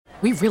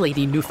We really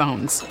need new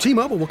phones.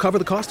 T-Mobile will cover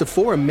the cost of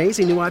 4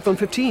 amazing new iPhone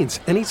 15s,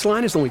 and each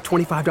line is only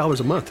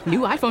 $25 a month. New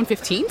iPhone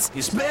 15s?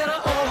 It's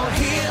better over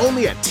here.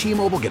 Only at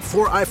T-Mobile, get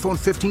 4 iPhone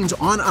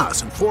 15s on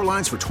us and 4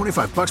 lines for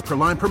 $25 per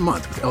line per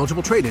month with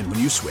eligible trade-in when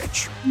you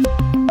switch.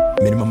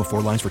 Minimum of 4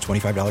 lines for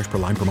 $25 per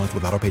line per month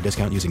with autopay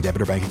discount using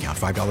debit or bank account.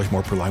 $5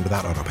 more per line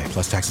without autopay,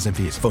 plus taxes and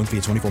fees. Phone fee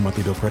at 24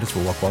 monthly bill credits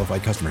for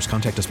well-qualified customers.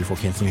 Contact us before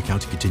canceling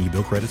account to continue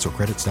bill credits or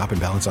credit stop and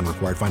balance on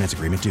required finance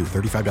agreement due.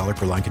 $35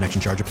 per line connection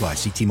charge applies.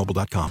 See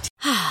T-Mobile.com.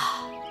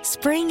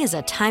 Spring is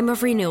a time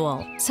of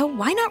renewal, so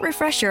why not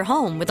refresh your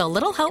home with a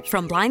little help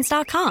from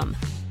Blinds.com?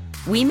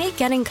 We make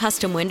getting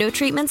custom window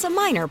treatments a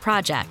minor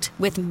project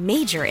with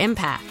major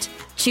impact.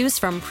 Choose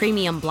from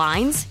premium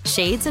blinds,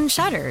 shades, and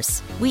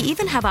shutters. We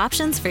even have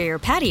options for your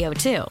patio,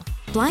 too.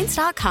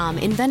 Blinds.com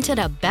invented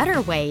a better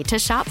way to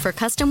shop for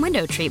custom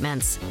window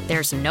treatments.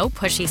 There's no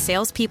pushy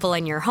salespeople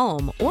in your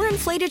home or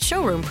inflated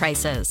showroom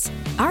prices.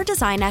 Our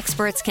design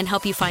experts can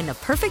help you find the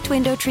perfect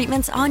window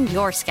treatments on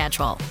your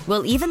schedule.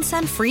 We'll even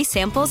send free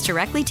samples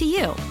directly to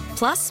you.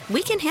 Plus,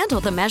 we can handle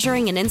the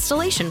measuring and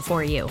installation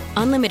for you.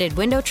 Unlimited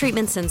window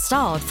treatments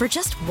installed for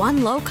just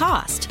one low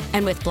cost.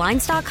 And with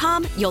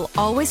Blinds.com, you'll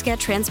always get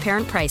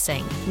transparent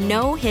pricing.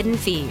 No hidden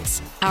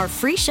fees. Our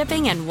free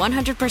shipping and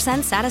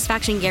 100%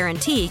 satisfaction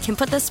guarantee can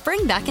put the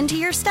spring back into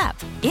your step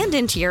and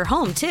into your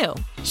home, too.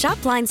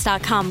 Shop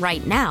Blinds.com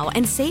right now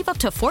and save up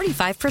to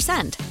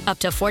 45%. Up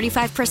to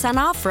 45%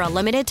 off for a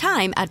limited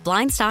time at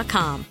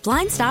Blinds.com.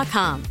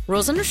 Blinds.com.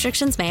 Rules and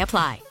restrictions may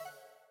apply.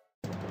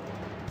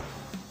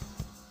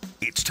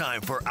 It's time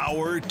for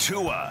our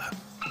Tua.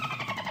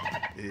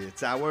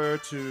 It's our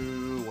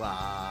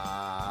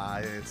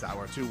Tua. It's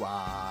our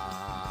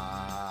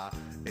Tua.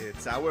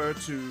 It's our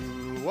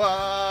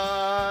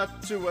Tua.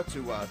 Tua,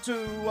 Tua,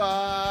 Tua.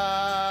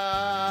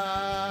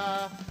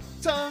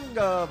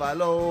 Tonga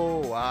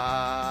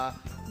Vailoa.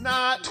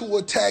 Not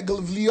Tua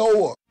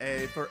Tagovailoa.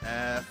 A for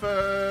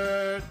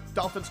effort.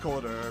 Dolphins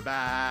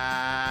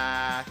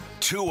quarterback.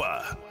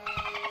 Tua.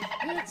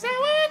 It's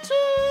our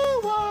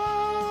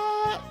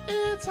Tua.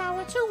 It's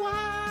our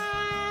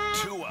Tua.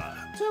 Tua.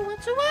 Tua,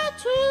 Tua,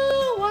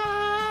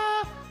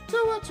 Tua.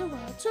 Tua, Tua,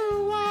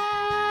 Tua.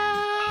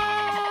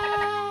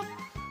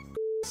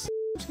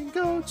 Can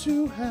go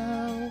to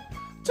hell.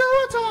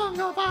 Tua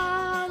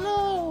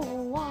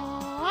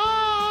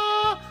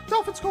Tagovailoa.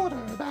 Dolphins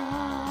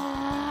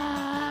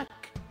quarterback.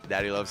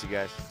 Daddy loves you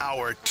guys.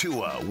 Our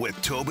Tua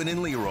with Tobin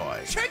and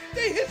Leroy. Check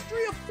the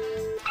history of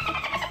food.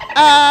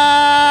 Our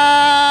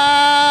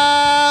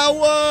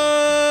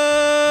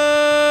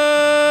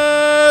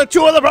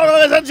Tua the program,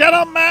 ladies and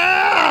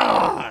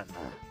gentlemen.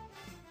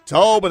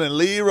 Tobin and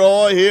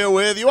Leroy here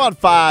with you on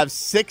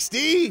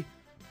 560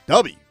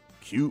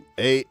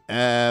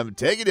 WQAM.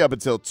 Taking you up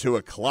until 2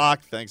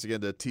 o'clock. Thanks again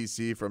to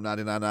TC from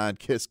 99.9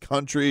 Kiss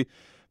Country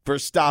for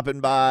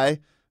stopping by.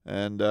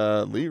 And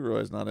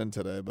Leroy's not in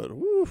today, but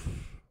whew.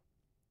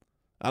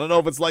 I don't know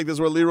if it's like this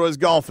where Leroy's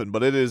golfing,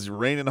 but it is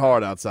raining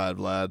hard outside,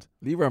 Vlad.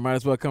 Leroy might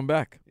as well come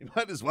back. You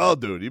might as well,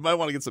 dude. You might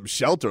want to get some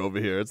shelter over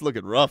here. It's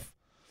looking rough.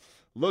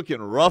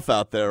 Looking rough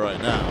out there right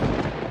now.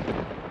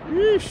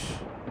 Yeesh.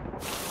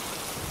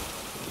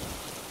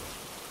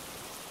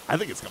 I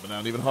think it's coming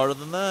down even harder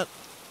than that.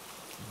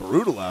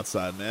 Brutal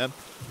outside, man.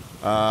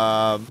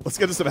 Let's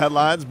get to some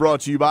headlines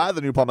brought to you by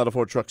the new Palmetto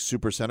Ford Truck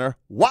Super Center.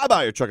 Why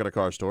buy your truck at a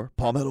car store?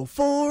 Palmetto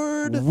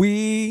Ford.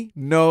 We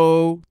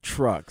know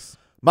trucks.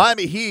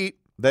 Miami Heat,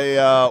 they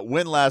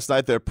win last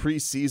night, their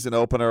preseason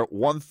opener,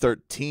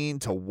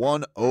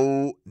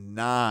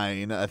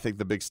 113-109. I think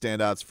the big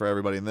standouts for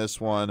everybody in this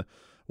one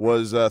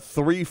was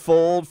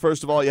threefold.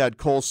 First of all, you had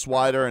Cole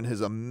Swider and his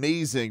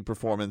amazing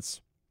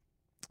performance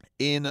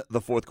in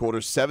the fourth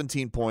quarter,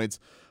 17 points,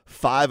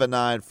 5 of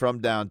 9 from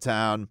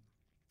downtown.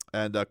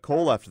 And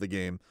Cole after the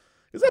game,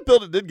 because that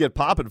building did get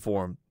popping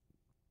for him.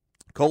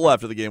 Cole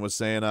after the game was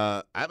saying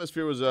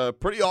atmosphere was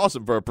pretty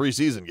awesome for a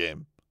preseason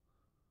game.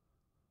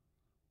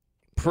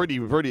 Pretty.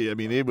 I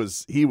mean,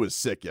 he was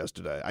sick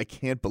yesterday. I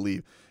can't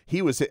believe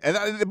he was sick.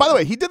 And by the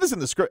way, he did this in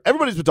the script.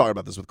 Everybody's been talking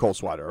about this with Cole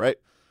Swider, right?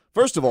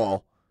 First of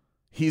all,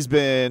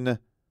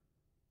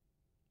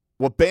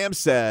 what Bam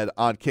said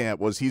on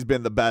camp was he's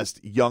been the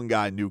best young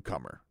guy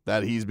newcomer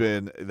that he's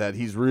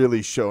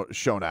really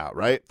shown out,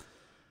 right?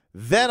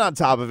 Then on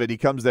top of it, he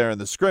comes there in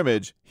the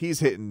scrimmage. He's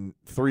hitting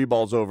 3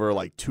 balls over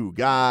like 2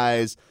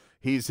 guys.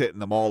 He's hitting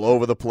them all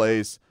over the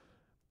place.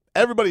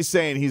 Everybody's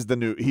saying he's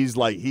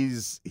like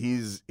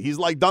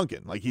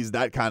Duncan, like he's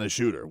that kind of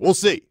shooter. We'll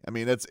see. I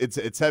mean,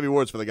 it's heavy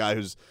words for the guy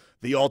who's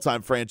the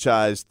all-time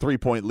franchise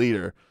 3-point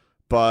leader,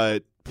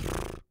 but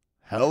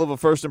hell of a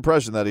first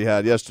impression that he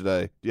had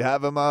yesterday. Do you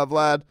have him,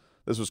 Vlad?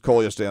 This was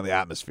Cole yesterday on the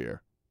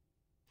Atmosphere.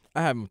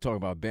 I have him talking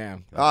about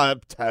Bam. I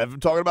have him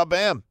talking about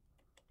Bam.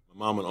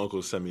 My mom and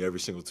uncle send me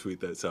every single tweet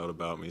that's out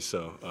about me,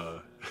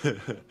 so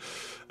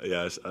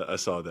yeah, I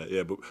saw that.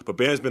 Yeah, but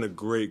Bam's been a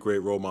great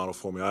role model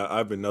for me.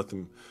 I've been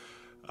nothing.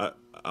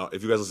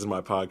 If you guys listen to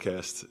my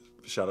podcast,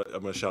 I'm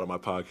going to shout out my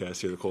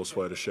podcast here, the Cole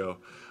Swider Show.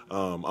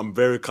 I'm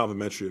very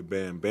complimentary of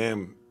Bam.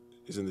 Bam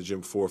is in the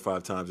gym 4 or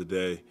 5 times a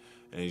day,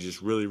 and he's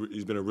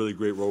been a really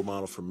great role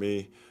model for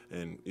me,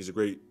 and he's a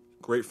great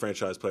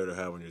franchise player to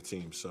have on your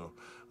team. So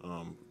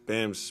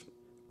Bam's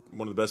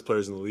one of the best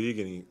players in the league,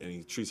 and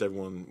he treats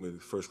everyone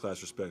with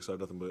first-class respect. So I have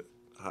nothing but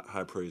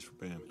high praise for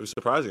Bam. It was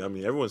surprising. I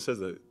mean, everyone says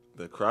that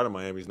the crowd in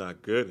Miami is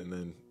not good, and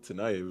then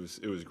tonight it was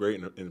great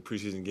in the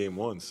preseason game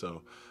 1.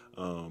 So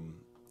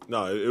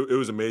no, it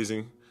was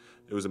amazing.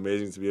 It was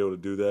amazing to be able to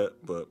do that.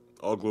 But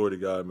all glory to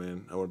God,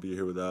 man. I wouldn't be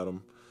here without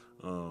him.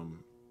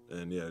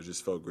 And yeah, it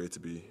just felt great to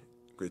be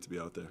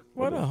out there.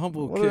 What a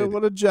humble kid.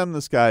 What a gem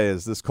this guy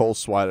is, this Cole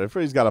Swider.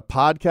 He's got a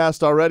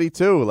podcast already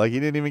too. Like, he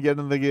didn't even get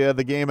in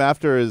the game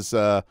after his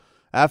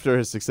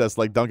success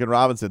like Duncan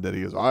Robinson did.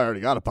 He goes, I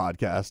already got a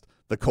podcast,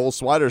 the Cole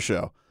Swider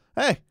Show.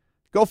 Hey,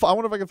 I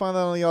wonder if I can find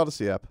that on the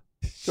Odyssey app.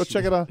 Go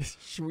check it out.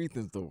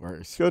 Schmeathen's the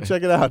worst. Go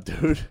check it out,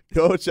 dude.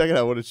 Go check it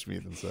out. What did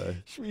Schmeathen say?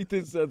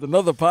 Schmeathen said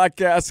another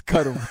podcast,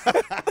 cut him.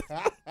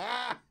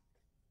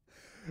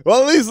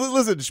 Well, at least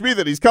listen,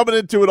 Schmeathen, he's coming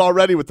into it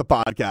already with the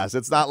podcast.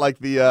 It's not like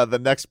the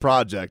next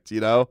project, you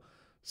know.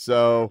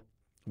 So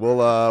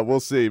we'll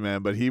see,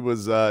 man. But he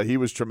was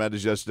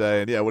tremendous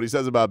yesterday, and yeah, what he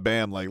says about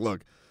Bam, like,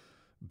 look,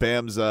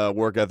 Bam's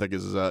work ethic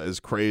is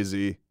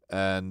crazy,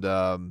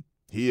 and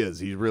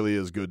he really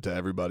is good to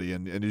everybody,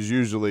 and he's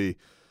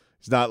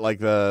not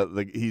like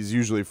he's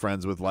usually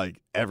friends with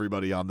like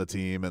everybody on the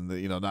team, and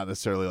not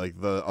necessarily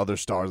like the other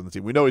stars on the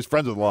team. We know he's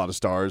friends with a lot of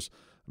stars.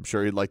 I'm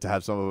sure he'd like to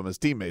have some of them as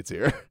teammates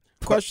here.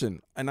 Question,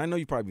 and I know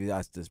you probably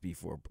asked this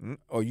before,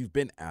 or you've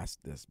been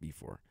asked this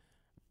before,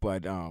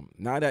 but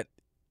now that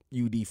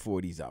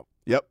UD40's out,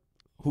 yep,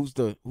 who's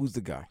the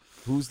guy?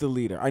 Who's the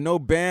leader? I know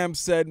Bam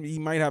said he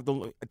might have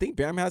I think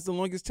Bam has the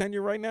longest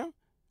tenure right now.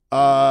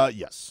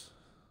 Yes.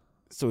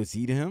 So is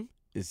he to him?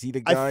 Is he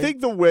the guy? I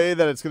think the way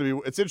that it's going to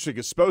be, it's interesting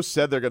because Spo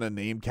said they're going to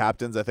name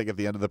captains, I think, at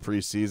the end of the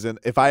preseason.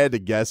 If I had to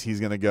guess,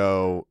 he's going to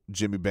go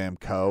Jimmy Bam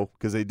Co.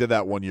 because they did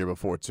that one year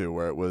before, too,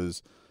 where it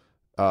was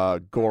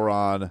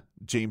Goran,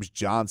 James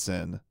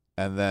Johnson,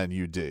 and then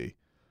UD.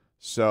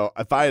 So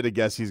if I had to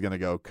guess, he's going to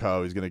go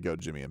Co. He's going to go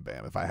Jimmy and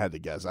Bam. If I had to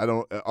guess, I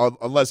don't,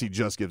 unless he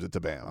just gives it to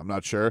Bam. I'm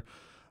not sure.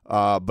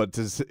 But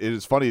it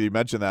is funny you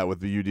mentioned that with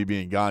the UD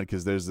being gone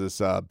because there's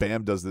this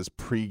Bam does this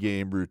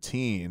pregame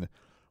routine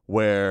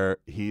where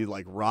he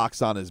like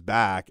rocks on his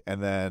back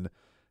and then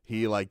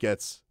he like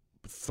gets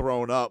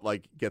thrown up,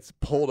 like gets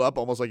pulled up,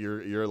 almost like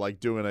you're like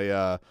doing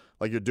a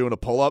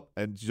pull up,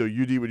 and so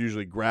UD would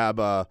usually grab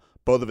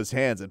both of his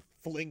hands and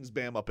flings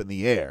Bam up in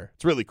the air.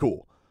 It's really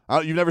cool.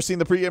 You've never seen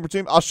the pregame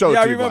routine? I'll show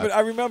it to you. I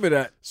remember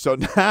that. So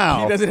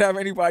now he doesn't have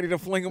anybody to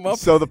fling him up.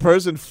 So the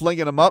person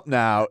flinging him up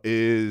now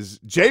is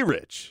J.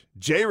 Rich.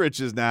 J. Rich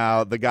is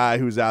now the guy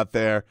who's out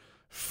there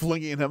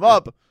flinging him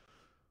up,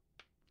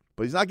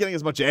 but he's not getting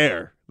as much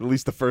air, at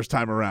least the first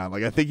time around.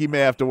 Like, I think he may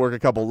have to work a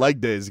couple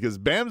leg days because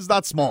Bam's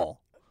not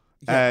small.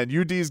 Yeah. And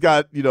UD's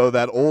got,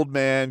 that old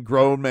man,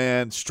 grown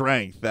man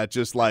strength that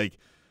just like,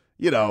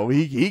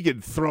 he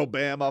can throw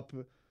Bam up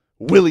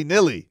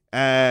willy-nilly.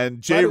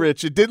 And J.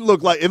 Rich, it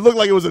looked like it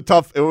was a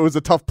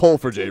tough pull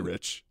for J.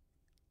 Rich.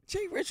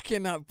 J. Rich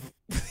cannot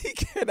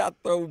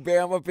throw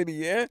Bam up in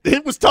the air.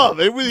 It was tough.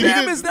 Bam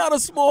is not a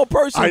small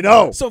person. I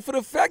know. So for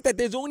the fact that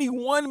there's only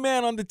one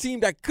man on the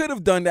team that could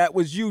have done that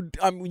was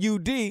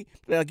UD.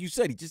 Like you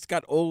said, he just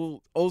got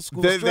old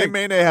school strength.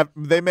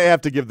 They may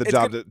have to give the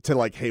job to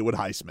like Haywood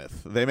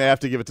Highsmith. They may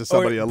have to give it to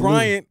somebody.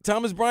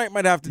 Thomas Bryant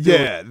might have to do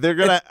it. Yeah, they're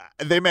gonna.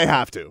 They may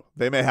have to.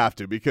 They may have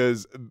to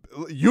because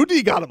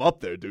UD got him up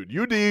there, dude.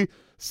 UD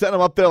sent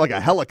him up there like a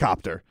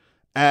helicopter.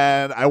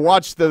 And I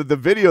watched the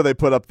video they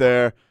put up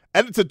there.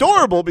 And it's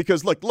adorable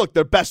because, look,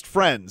 they're best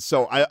friends.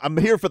 So I'm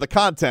here for the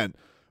content,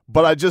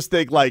 but I just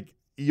think like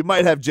you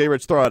might have J.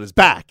 Rich throw out his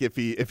back if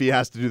he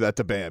has to do that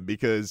to Bam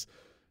because,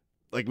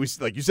 like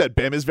you said,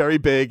 Bam is very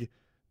big,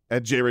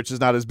 and J. Rich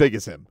is not as big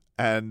as him.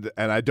 And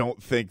I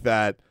don't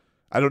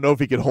know if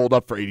he could hold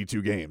up for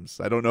 82 games.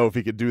 I don't know if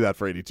he could do that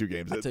for 82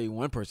 games. I'll tell you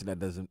one person that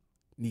doesn't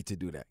need to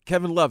do that.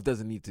 Kevin Love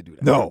doesn't need to do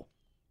that. No.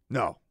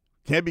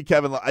 Can't be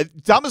Kevin Love.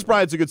 Thomas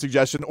Bryant's a good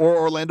suggestion, or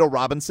Orlando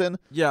Robinson.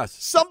 Yes.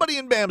 Somebody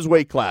in Bam's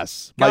weight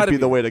class might be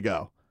the way to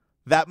go.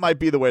 That might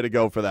be the way to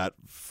go for that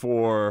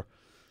for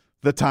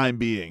the time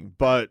being.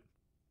 But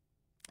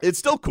it's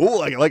still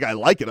cool. Like I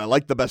like it. I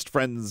like the best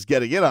friends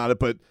getting in on it,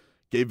 but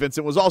Gabe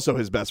Vincent was also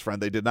his best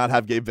friend. They did not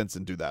have Gabe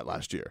Vincent do that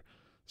last year.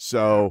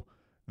 So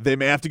they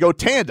may have to go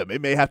tandem.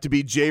 It may have to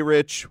be J.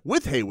 Rich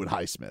with Haywood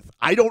Highsmith.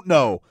 I don't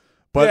know.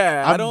 But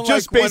yeah, I'm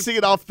just basing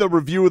it off the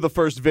review of the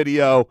first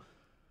video.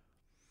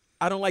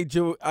 J.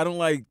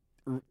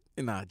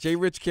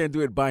 Rich can't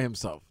do it by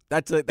himself.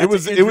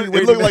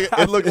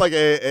 It looked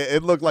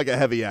like a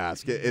heavy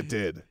ask. It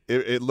did.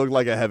 It looked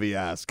like a heavy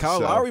ask. Kyle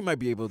Lowry might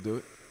be able to do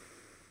it.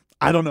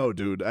 I don't know,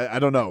 dude. I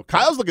don't know.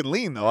 Kyle's looking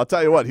lean though. I'll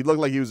tell you what. He looked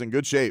like he was in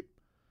good shape.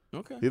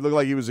 Okay. He looked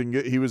like he was in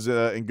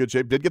good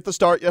shape. Did get the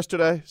start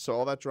yesterday, so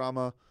all that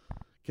drama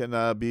can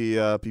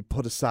be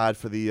put aside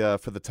for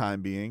the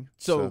time being.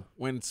 So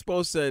when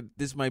Spo said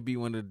this might be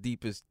one of the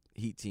deepest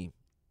Heat team,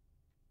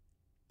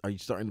 are you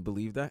starting to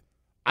believe that?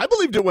 I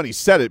believed it when he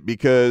said it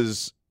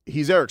because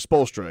he's Eric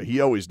Spoelstra.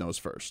 He always knows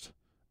first.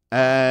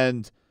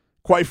 And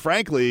quite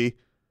frankly,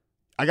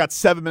 I got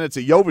 7 minutes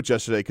of Jovic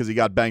yesterday because he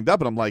got banged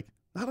up, and I'm like,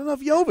 not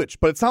enough Jovic.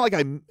 But it's not like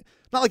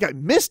I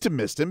missed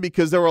him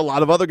because there were a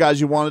lot of other guys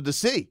you wanted to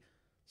see.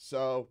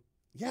 So,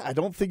 yeah, I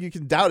don't think you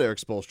can doubt Eric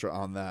Spoelstra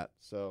on that.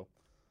 So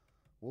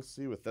we'll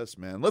see with this,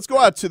 man. Let's go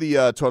out to the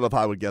Toyota of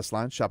Hollywood guest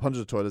line. Shop hundreds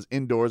of Toyotas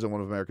indoors in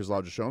one of America's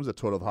largest showrooms at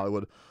Toyota of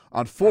Hollywood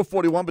on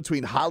 441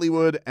 between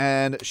Hollywood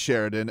and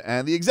Sheridan.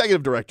 And the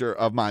executive director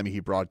of Miami Heat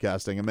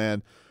Broadcasting, a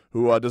man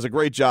who does a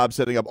great job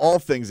setting up all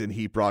things in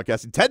Heat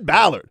Broadcasting, Ted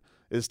Ballard,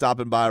 is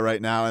stopping by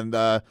right now. And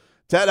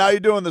Ted, how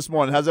you doing this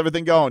morning? How's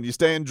everything going? You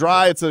staying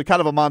dry? It's a kind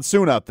of a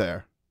monsoon out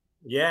there.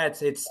 Yeah,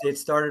 it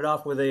started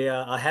off with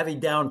a heavy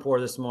downpour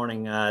this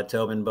morning,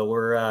 Tobin, but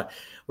we're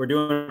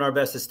doing our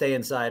best to stay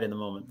inside in the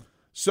moment.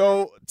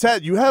 So,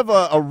 Ted, you have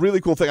a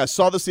really cool thing. I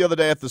saw this the other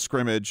day at the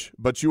scrimmage,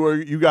 but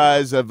you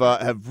guys have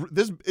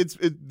there's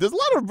a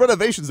lot of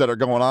renovations that are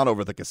going on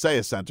over at the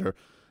Kaseya Center.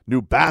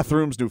 New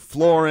bathrooms, new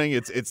flooring.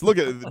 It's look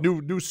at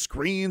new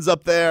screens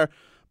up there.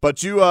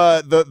 But you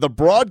the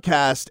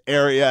broadcast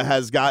area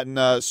has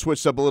gotten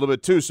switched up a little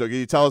bit too. So, can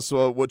you tell us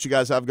what you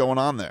guys have going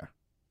on there?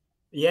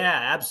 Yeah,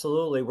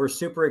 absolutely. We're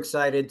super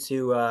excited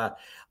to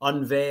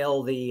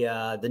unveil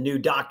the new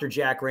Dr.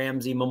 Jack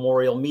Ramsey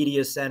Memorial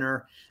Media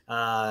Center,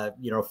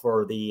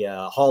 for the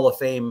Hall of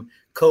Fame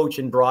coach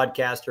and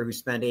broadcaster who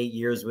spent 8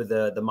 years with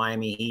the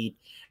Miami Heat.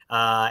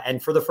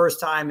 And for the first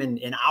time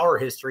in our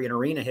history, in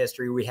arena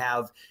history, we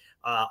have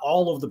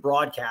all of the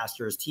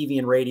broadcasters, TV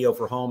and radio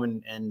for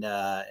home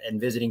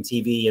and visiting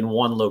TV in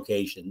one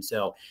location.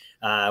 So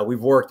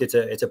we've worked.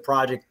 It's a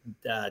project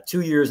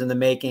 2 years in the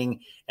making,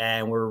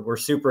 and we're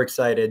super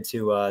excited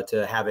to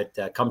have it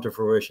come to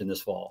fruition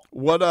this fall.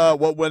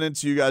 What went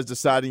into you guys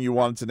deciding you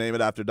wanted to name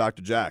it after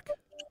Dr. Jack?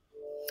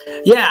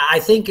 Yeah,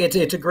 I think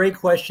it's a great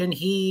question.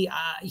 He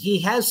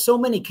has so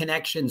many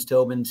connections,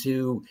 Tobin,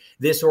 to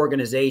this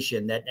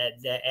organization that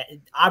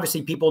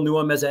obviously people knew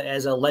him as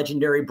a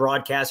legendary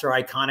broadcaster,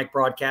 iconic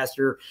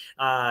broadcaster,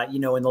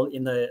 in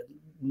the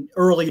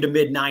early to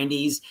mid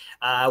 90s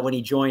when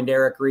he joined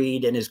Eric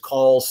Reed, and his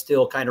calls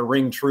still kind of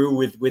ring true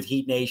with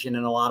Heat Nation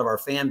and a lot of our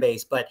fan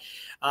base. But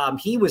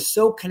he was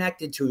so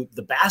connected to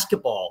the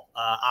basketball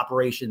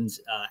operations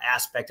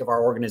aspect of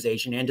our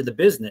organization and to the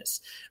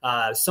business.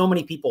 So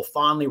many people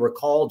fondly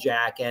recall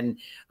Jack. And,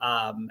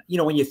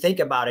 when you think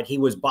about it, he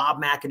was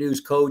Bob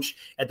McAdoo's coach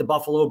at the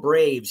Buffalo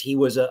Braves. He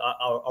was a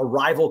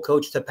rival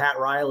coach to Pat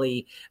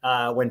Riley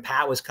when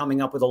Pat was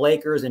coming up with the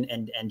Lakers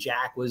and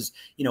Jack was,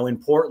 in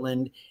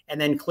Portland. And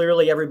then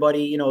clearly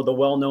everybody, the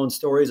well-known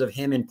stories of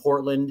him in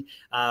Portland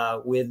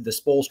with the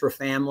Spoelstra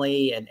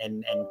family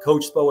and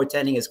Coach Spo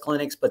attending his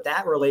clinics. But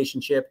that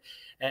relationship,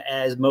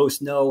 as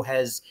most know,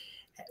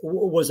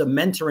 was a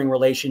mentoring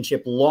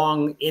relationship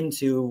long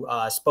into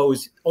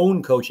Spo's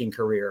own coaching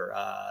career.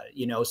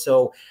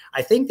 So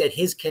I think that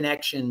his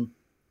connection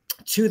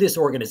to this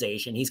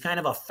organization, he's kind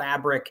of a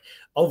fabric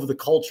of the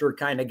culture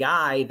kind of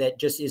guy that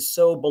just is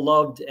so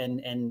beloved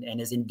and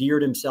has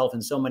endeared himself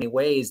in so many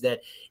ways that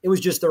it was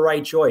just the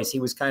right choice. He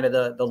was kind of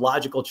the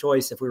logical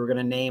choice if we were going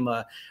to name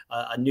a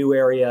new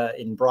area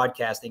in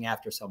broadcasting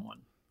after someone.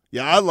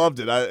 Yeah, I loved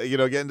it.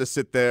 Getting to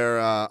sit there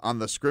on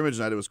the scrimmage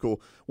night, it was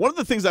cool. One of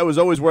the things I was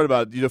always worried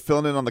about,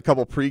 filling in on the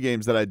couple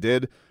pre-games that I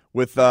did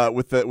with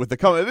the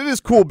comment. It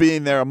is cool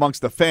being there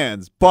amongst the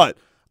fans, but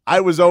I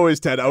was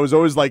always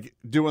like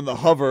doing the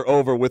hover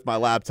over with my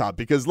laptop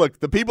because look,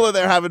 the people are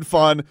there having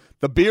fun.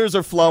 The beers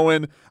are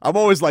flowing. I'm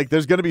always like,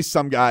 there's going to be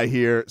some guy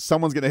here.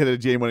 Someone's going to hit a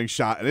game-winning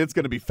shot, and it's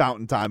going to be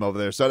fountain time over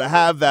there. So to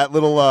have that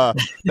little,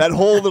 that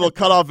whole little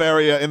cutoff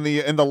area in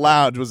the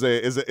lounge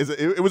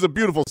it was a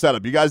beautiful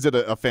setup. You guys did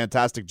a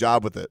fantastic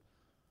job with it.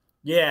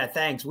 Yeah,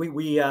 thanks.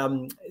 We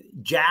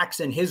Jax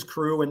and his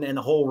crew and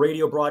the whole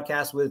radio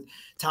broadcast with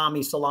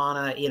Tommy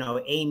Solana,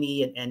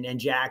 Amy and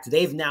Jax,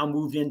 they've now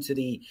moved into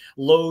the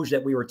loge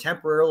that we were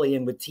temporarily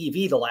in with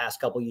TV the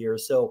last couple of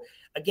years. So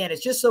again,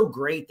 it's just so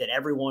great that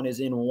everyone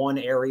is in one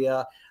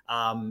area.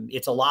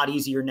 It's a lot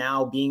easier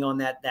now being on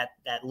that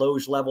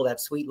loge level,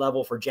 that suite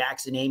level for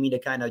Jax and Amy to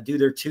kind of do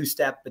their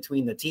two-step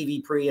between the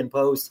TV pre and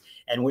post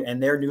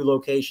and their new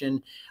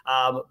location.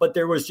 But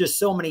there was just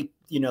so many,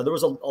 there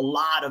was a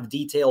lot of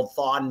detailed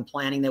thought and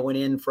planning that went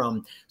in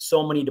from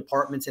so many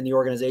departments in the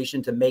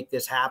organization to make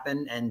this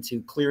happen and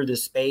to clear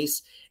this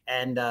space.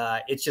 And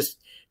it's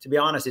just, to be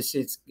honest,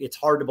 it's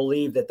hard to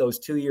believe that those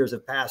 2 years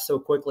have passed so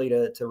quickly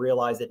to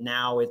realize that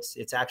now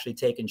it's actually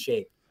taken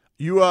shape.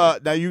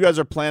 Now you guys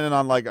are planning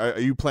on are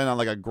you planning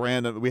on a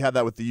grand? We had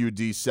that with the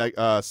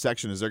UD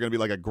section. Is there going to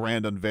be a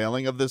grand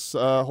unveiling of this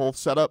whole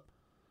setup?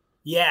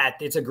 Yeah,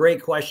 it's a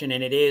great question,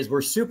 and it is.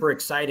 We're super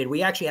excited.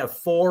 We actually have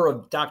 4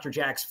 of Dr.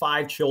 Jack's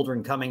 5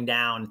 children coming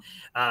down.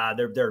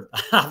 They're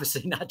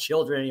obviously not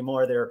children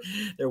anymore. They're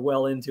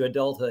well into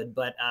adulthood,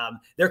 but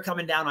they're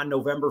coming down on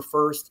November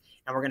 1st,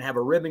 and we're going to have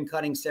a ribbon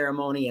cutting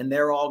ceremony, and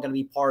they're all going to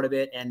be part of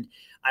it. And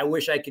I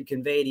wish I could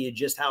convey to you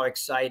just how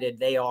excited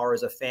they are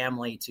as a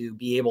family to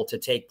be able to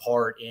take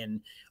part in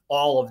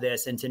all of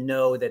this, and to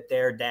know that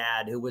their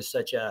dad, who was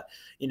such a,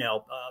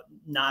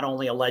 not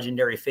only a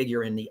legendary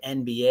figure in the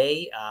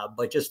NBA,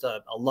 but just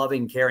a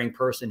loving, caring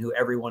person who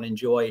everyone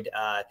enjoyed.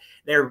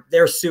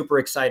 They're super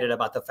excited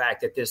about the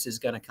fact that this is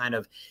going to kind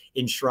of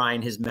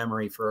enshrine his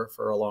memory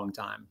for a long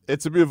time.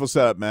 It's a beautiful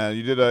setup, man.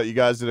 You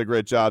guys did a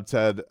great job,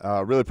 Ted.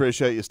 Really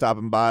appreciate you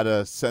stopping by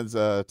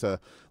to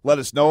let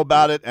us know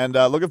about it. And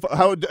looking for,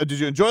 how did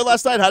you enjoy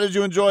last night? How did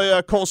you enjoy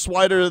the Cole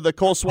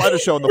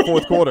Swider show in the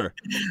fourth quarter?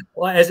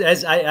 Well,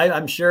 as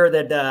I'm sure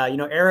that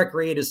Eric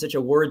Reed is such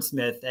a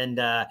wordsmith, and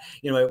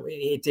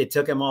it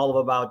took him all of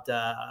about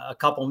a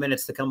couple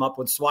minutes to come up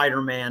with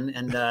Swider-Man,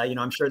 and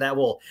I'm sure that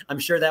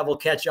will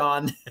catch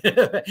on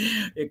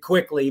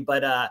quickly.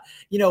 But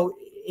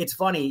it's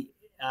funny.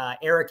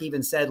 Eric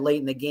even said late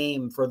in the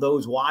game, for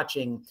those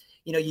watching,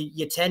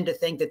 you tend to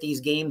think that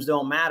these games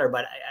don't matter.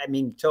 But I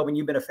mean, Tobin,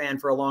 you've been a fan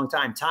for a long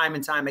time. Time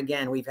and time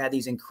again, we've had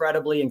these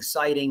incredibly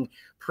exciting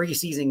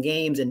preseason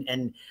games.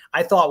 And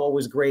I thought what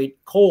was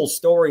great, Cole's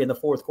story in the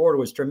fourth quarter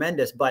was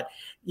tremendous. But,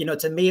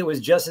 to me, it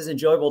was just as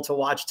enjoyable to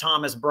watch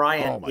Thomas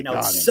Bryant,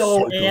 God,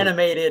 so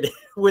animated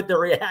with the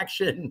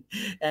reaction.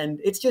 And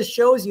it just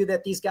shows you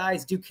that these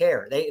guys do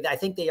care. I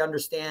think they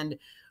understand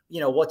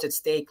what's at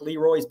stake.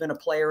 Leroy's been a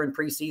player in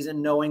preseason,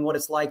 knowing what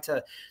it's like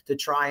to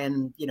try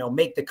and,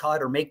 make the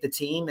cut or make the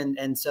team.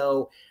 And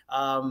so,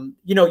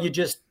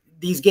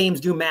 these games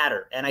do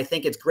matter. And I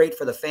think it's great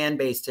for the fan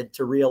base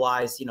to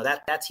realize,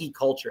 that's Heat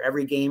culture.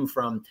 Every game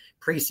from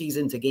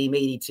preseason to game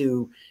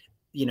 82,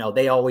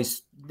 they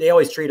always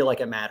treat it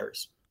like it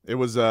matters. It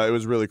was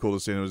really cool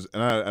to see.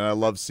 And I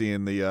love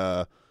seeing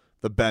the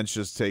bench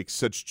just take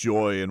such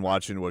joy in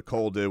watching what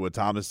Cole did, what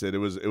Thomas did. It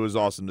was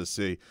awesome to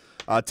see.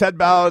 Ted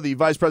Ballard, the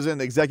Vice President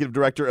and Executive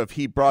Director of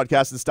Heat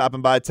Broadcasting,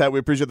 stopping by. Ted, we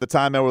appreciate the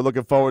time, man. We're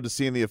looking forward to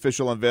seeing the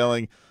official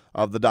unveiling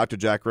of the Dr.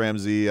 Jack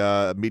Ramsey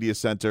Media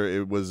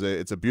Center.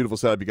 It's a beautiful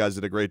setup. You guys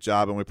did a great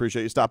job, and we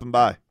appreciate you stopping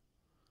by.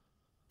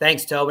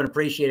 Thanks, Tobin.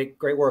 Appreciate it.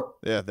 Great work.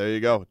 Yeah, there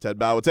you go. Ted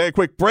Ballard. We'll take a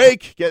quick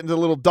break, get into the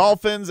little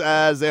Dolphins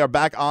as they are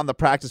back on the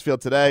practice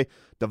field today.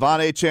 Da'von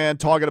Achane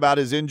talking about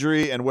his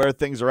injury and where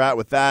things are at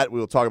with that. We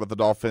will talk about the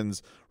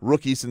Dolphins'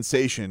 rookie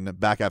sensation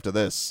back after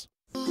this.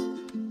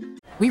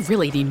 We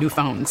really need new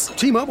phones.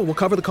 T-Mobile will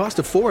cover the cost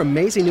of 4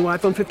 amazing new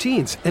iPhone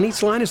 15s, and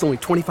each line is only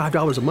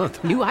 $25 a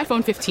month. New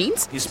iPhone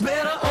 15s? It's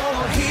better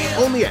over here.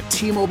 Only at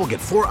T-Mobile, get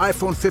 4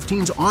 iPhone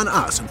 15s on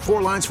us and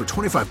 4 lines for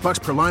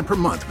 $25 per line per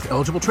month with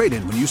eligible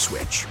trade-in when you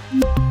switch.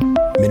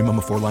 Minimum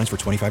of 4 lines for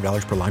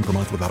 $25 per line per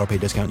month with autopay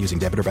discount using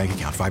debit or bank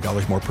account.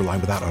 $5 more per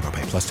line without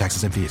autopay, plus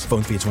taxes and fees.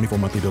 Phone fee at 24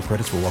 monthly bill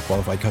credits for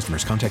well-qualified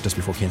customers. Contact us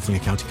before canceling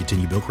account to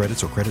continue bill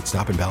credits or credit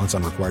stop and balance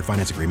on required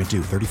finance agreement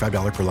due.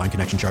 $35 per line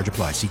connection charge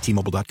applies. See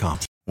T-Mobile.com.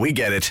 We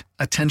get it.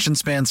 Attention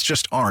spans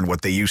just aren't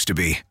what they used to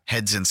be.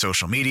 Heads in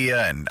social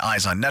media and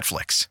eyes on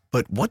Netflix.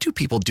 But what do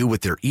people do with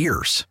their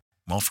ears?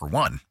 Well, for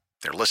one,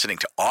 they're listening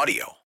to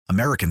audio.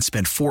 Americans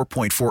spend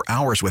 4.4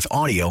 hours with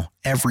audio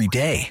every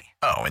day.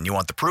 Oh, and you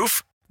want the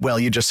proof? Well,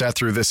 you just sat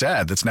through this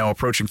ad that's now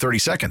approaching 30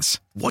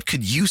 seconds. What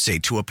could you say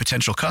to a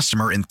potential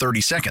customer in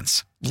 30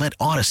 seconds? Let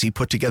Odyssey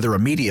put together a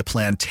media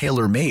plan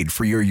tailor-made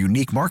for your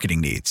unique marketing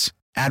needs.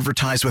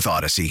 Advertise with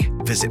Odyssey.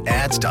 Visit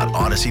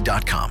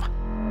ads.odyssey.com.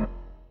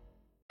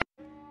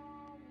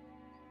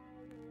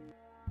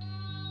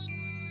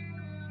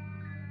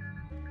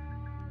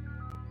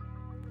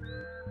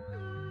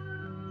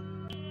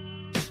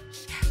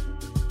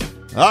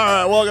 All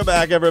right, welcome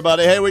back,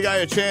 everybody. Hey, we got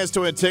your chance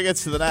to win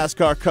tickets to the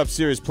NASCAR Cup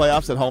Series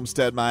playoffs at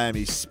Homestead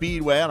Miami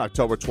Speedway on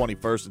October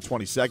 21st and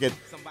 22nd.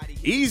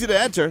 Easy to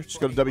enter. Just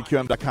go to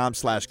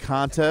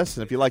WQM.com/contest.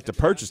 And if you'd like to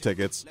purchase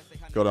tickets,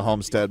 go to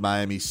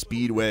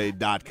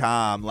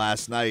HomesteadMiamiSpeedway.com.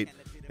 Last night,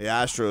 the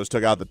Astros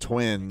took out the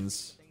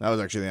Twins. That was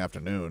actually in the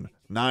afternoon.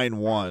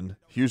 9-1.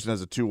 Houston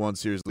has a 2-1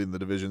 series leading the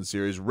division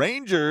series.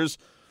 Rangers,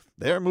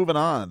 they're moving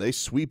on. They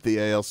sweep the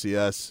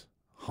ALCS.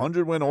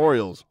 100-win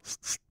Orioles.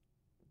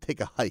 Take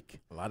a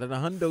hike. A lot of the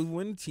Hundo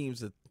win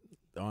teams are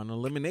on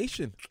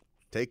elimination.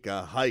 Take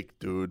a hike,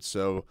 dude.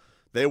 So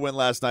they win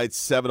last night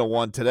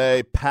 7-1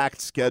 today.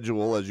 Packed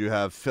schedule as you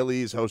have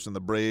Phillies hosting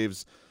the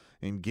Braves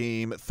in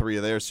game 3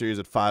 of their series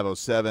at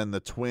 5:07. The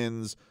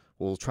Twins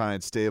will try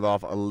and stave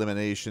off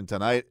elimination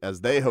tonight as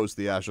they host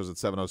the Astros at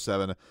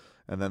 7:07.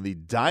 And then the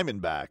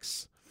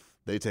Diamondbacks,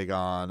 they take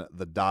on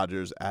the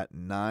Dodgers at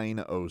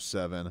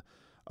 9:07.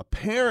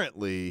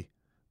 Apparently,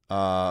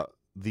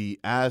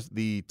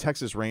 the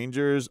Texas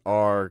Rangers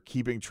are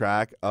keeping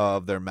track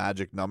of their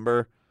magic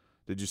number.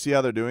 Did you see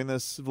how they're doing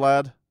this,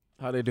 Vlad?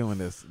 How are they doing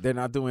this? They're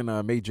not doing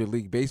Major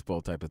League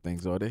Baseball type of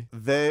things, are they?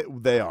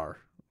 They are.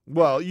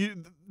 Well,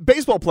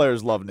 baseball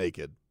players love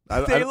naked.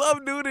 They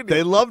love nudity.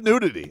 They love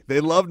nudity. They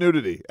love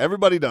nudity.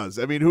 Everybody does.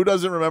 I mean, who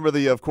doesn't remember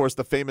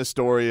the famous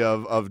story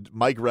of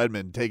Mike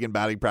Redmond taking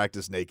batting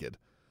practice naked?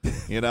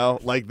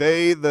 Like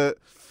there's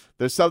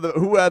something.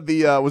 Who had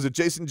was it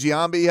Jason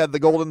Giambi had the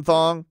golden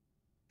thong?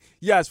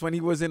 Yes, when he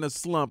was in a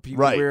slump, he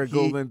would wear a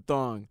golden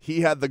thong.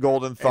 He had the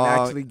golden thong.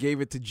 And actually gave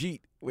it to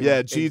Jeet.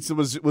 Yeah, Jeet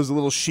was a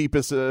little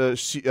sheepish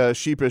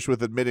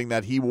with admitting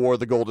that he wore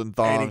the golden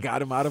thong. And it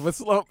got him out of a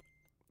slump.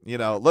 You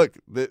know, look,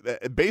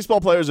 the baseball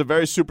players are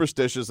very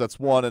superstitious. That's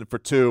one. And for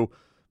two,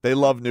 they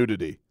love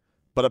nudity.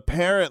 But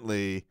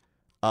apparently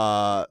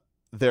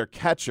their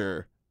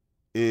catcher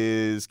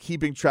is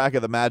keeping track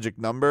of the magic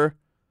number,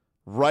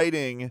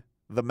 writing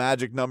the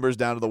magic numbers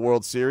down to the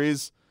World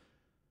Series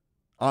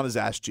on his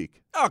ass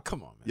cheek. Oh,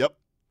 come on, man. Yep.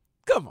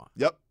 Come on.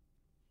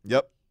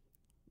 Yep.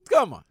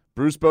 Come on.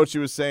 Bruce Bochy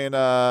was saying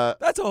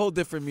that's a whole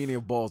different meaning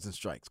of balls and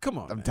strikes. Come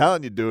on, I'm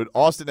telling you, dude.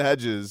 Austin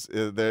Hedges,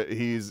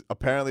 he's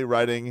apparently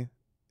writing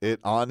it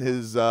on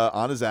his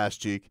ass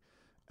cheek,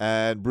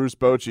 and Bruce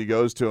Bochy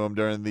goes to him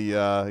during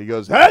the he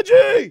goes,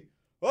 Hedgie,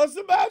 what's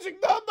the magic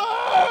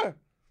number?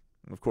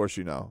 And of course,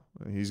 you know,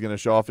 he's going to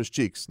show off his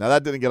cheeks. Now,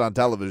 that didn't get on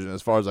television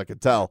as far as I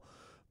could tell,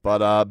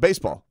 but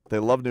baseball, they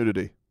love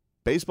nudity.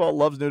 Baseball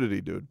loves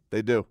nudity, dude.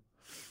 They do.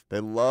 They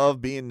love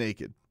being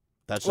naked.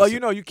 That's well, you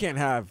know, you can't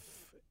have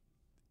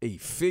a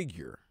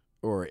figure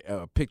or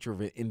a picture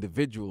of an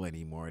individual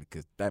anymore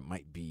because that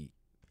might be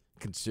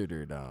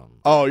considered.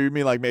 Oh, you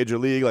mean like Major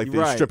League, like right.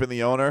 they're stripping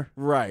the owner?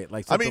 Right,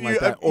 like something I mean, like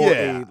that, or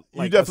yeah,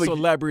 a definitely,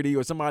 celebrity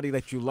or somebody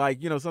that you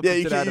like, you know,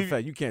 something to that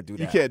effect. You can't do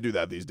that. You can't do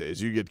that these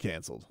days. You get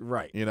canceled.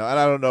 Right. You know, and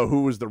I don't know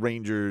who was the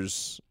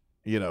Rangers.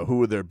 You know, who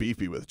would their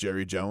beefy with?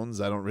 Jerry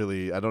Jones? I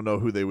don't know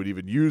who they would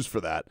even use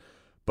for that.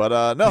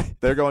 But no,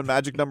 they're going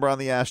magic number on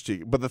the ass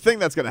cheek. But the thing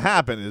that's going to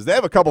happen is they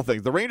have a couple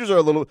things. The Rangers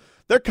are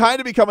they're kind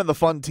of becoming the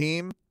fun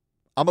team.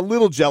 I'm a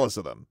little jealous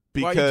of them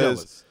because, why are you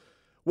jealous?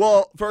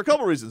 Well, for a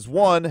couple reasons.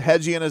 One,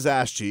 Hedgie and his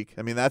ass cheek.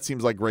 I mean, that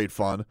seems like great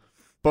fun.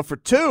 But for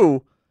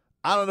two,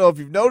 I don't know if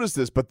you've noticed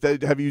this, but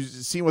have you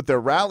seen what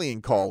their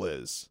rallying call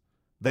is?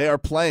 They are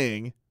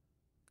playing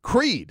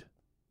Creed.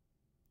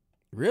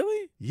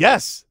 Really?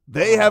 Yes,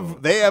 they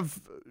have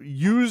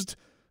used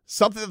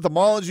something that the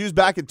Marlins used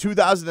back in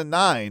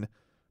 2009.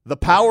 The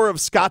Power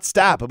of Scott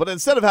Stapp. But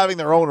instead of having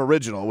their own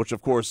original, which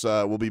of course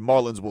will be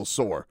Marlins Will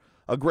Soar,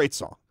 a great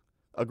song.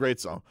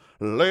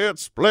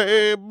 Let's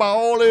play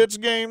ball, it's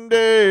game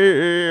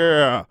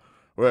day.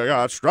 We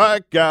got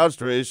strikeouts,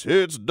 trace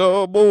hits,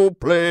 double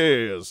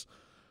plays.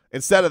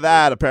 Instead of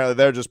that, apparently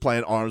they're just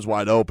playing Arms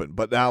Wide Open.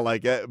 But now,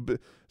 like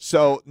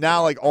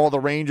all the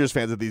Rangers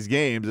fans at these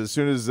games, as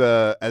soon as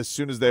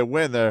they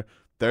win, they're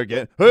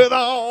getting with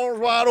Arms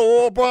Wide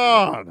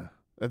Open.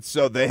 And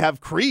so they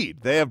have Creed.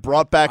 They have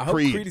brought back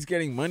Creed. I hope Creed is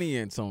getting money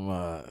and some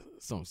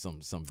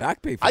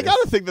back pay for I got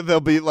to think that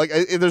they'll be like,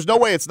 there's no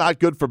way it's not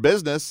good for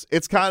business.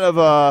 It's kind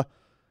of,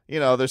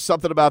 there's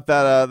something about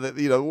that,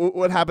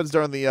 what happens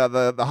during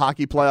the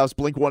hockey playoffs.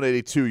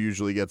 Blink-182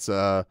 usually gets,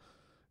 Flow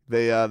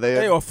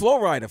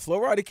Rider. Flow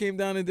Rider came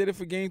down and did it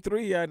for Game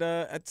 3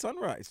 at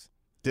Sunrise.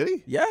 Did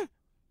he? Yeah.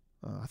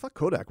 I thought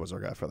Kodak was our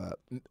guy for that.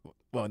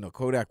 Well, no,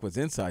 Kodak was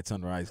inside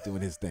Sunrise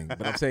doing his thing.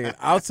 But I'm saying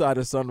outside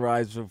of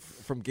Sunrise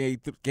from Game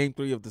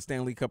 3 of the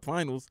Stanley Cup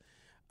Finals,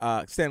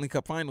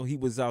 he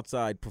was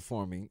outside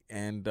performing.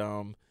 And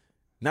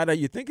now that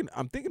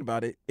I'm thinking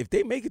about it, if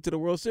they make it to the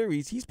World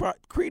Series,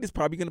 Creed is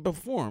probably going to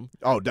perform.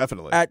 Oh,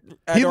 definitely.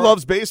 He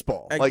loves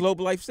baseball. At like, Globe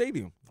Life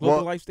Stadium.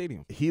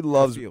 He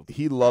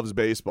loves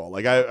baseball.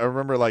 Like, I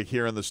remember, like,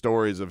 hearing the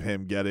stories of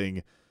him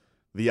getting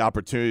the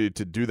opportunity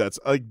to do that.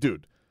 Like,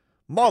 dude,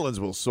 Marlins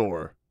Will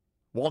Soar.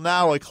 Well,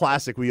 now a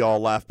classic we all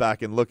laugh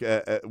back and look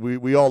at.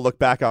 We all look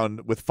back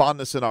on with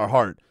fondness in our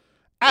heart.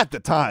 At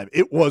the time,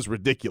 it was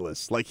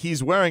ridiculous. Like,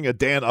 he's wearing a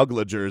Dan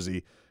Uggla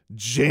jersey,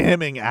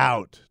 jamming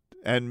out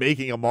and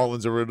making a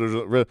Marlins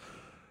original.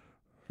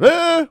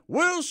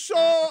 Will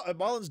soar. And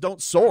Marlins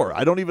don't soar.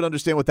 I don't even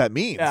understand what that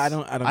means. Yeah,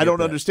 I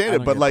don't understand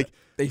it. But like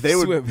they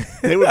would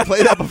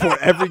play that before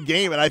every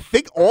game. And I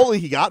think all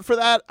he got for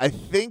that, I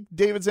think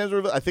David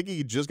Sandsworth, I think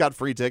he just got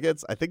free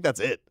tickets. I think that's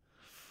it.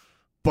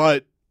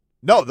 But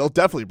no, they'll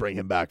definitely bring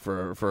him back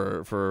for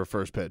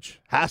first pitch.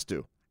 Has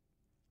to.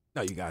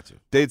 No, you got to.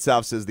 Dade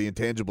South says the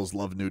intangibles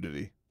love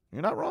nudity.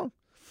 You're not wrong.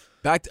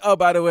 By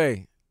the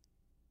way,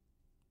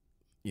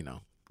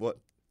 what?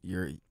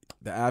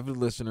 The avid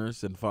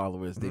listeners and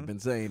followers, they've been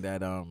saying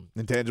that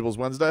Intangibles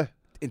Wednesday?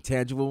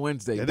 Intangible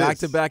Wednesday. It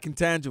Back-to-back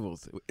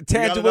intangibles. We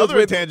got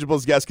another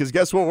intangibles guest, because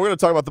guess what? We're going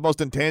to talk about the most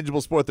intangible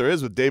sport there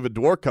is with David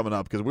Dwork coming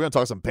up, because we're going to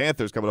talk some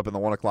Panthers coming up in the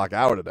 1 o'clock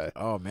hour today.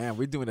 Oh, man,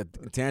 we're doing an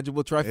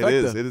intangible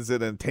trifecta. It is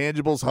an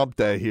intangibles hump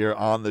day here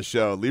on the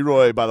show.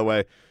 Leroy, by the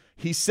way,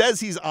 he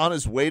says he's on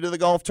his way to the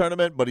golf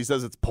tournament, but he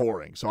says it's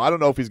pouring. So I don't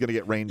know if he's going to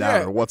get rained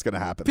out or what's going to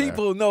happen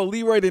People know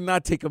Leroy did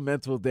not take a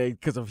mental day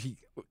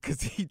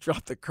because he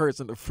dropped the curse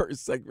in the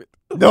first segment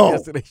of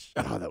yesterday's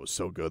show. Oh, that was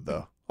so good,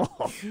 though.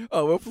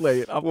 Oh, we'll play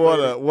it.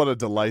 What a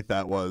delight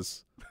that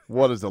was.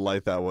 What a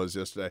delight that was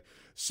yesterday.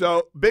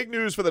 So, big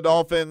news for the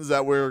Dolphins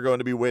that we're going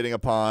to be waiting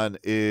upon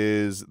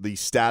is the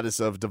status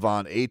of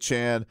Da'von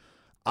Achane.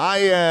 I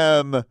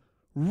am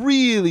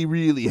really,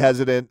 really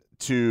hesitant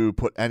to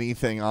put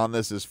anything on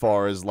this as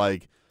far as,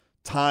 like,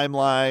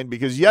 timeline,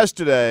 because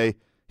yesterday,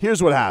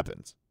 here's what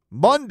happens.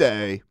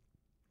 Monday,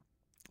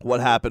 what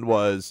happened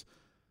was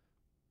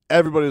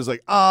everybody was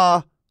like,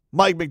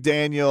 Mike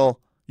McDaniel,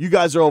 you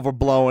guys are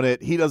overblowing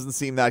it. He doesn't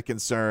seem that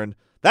concerned.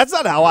 That's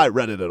not how I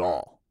read it at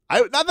all.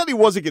 Not that he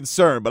wasn't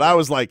concerned, but I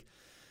was like,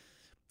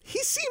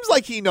 he seems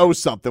like he knows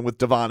something with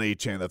Da'von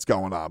Achane that's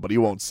going on, but he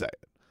won't say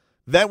it.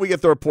 Then we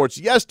get the reports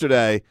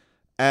yesterday,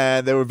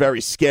 and they were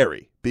very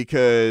scary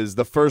because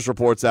the first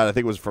reports out, I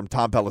think it was from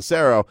Tom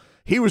Pelissero,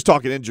 he was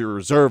talking injury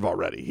reserve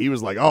already. He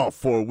was like,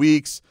 4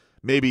 weeks,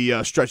 maybe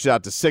stretch it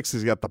out to 6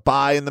 because you got the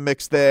bye in the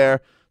mix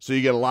there, so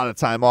you get a lot of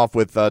time off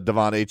with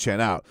Da'von Achane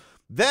out.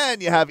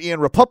 Then you have Ian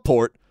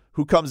Rapoport,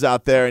 who comes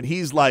out there, and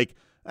he's like,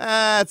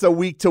 it's a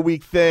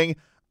week-to-week thing.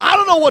 I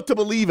don't know what to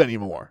believe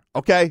anymore,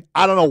 okay?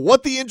 I don't know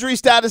what the injury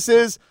status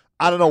is.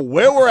 I don't know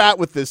where we're at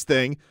with this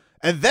thing.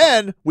 And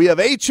then we have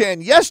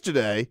Achane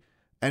yesterday,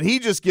 and he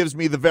just gives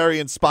me the very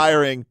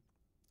inspiring,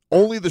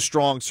 only the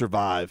strong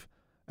survive,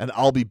 and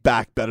I'll be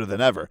back better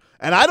than ever.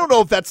 And I don't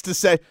know if that's to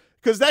say,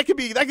 because I could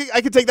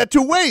take that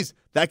 2 ways.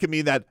 That could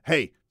mean that,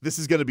 hey, this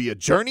is going to be a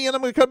journey and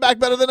I'm going to come back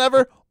better than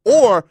ever,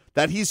 or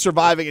that he's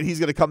surviving and he's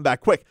going to come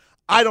back quick.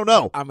 I don't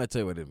know. I'm going to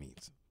tell you what it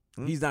means.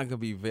 He's not going to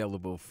be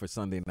available for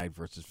Sunday night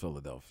versus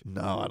Philadelphia.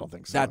 No, I don't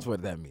think so. That's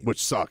what that means.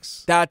 Which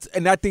sucks.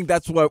 And I think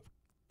that's what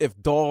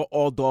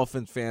all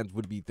Dolphins fans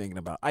would be thinking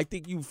about. I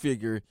think you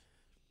figure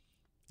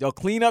they'll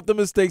clean up the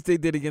mistakes they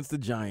did against the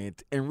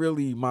Giants and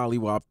really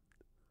mollywop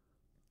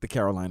the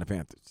Carolina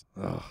Panthers.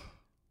 Ugh.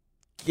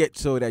 Get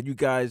so that you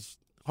guys,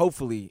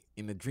 hopefully,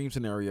 in the dream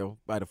scenario,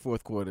 by the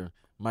fourth quarter,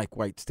 Mike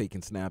White's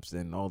taking snaps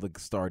and all the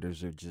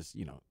starters are just,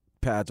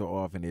 pads are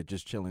off and they're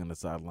just chilling on the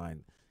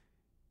sideline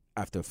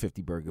after a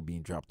 50-burger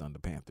being dropped on the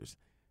Panthers.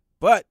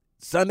 But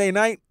Sunday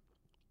night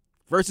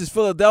versus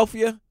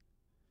Philadelphia,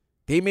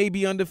 they may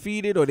be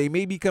undefeated or they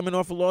may be coming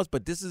off a loss,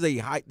 but this is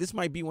this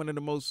might be one of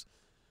the most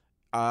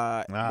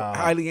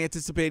highly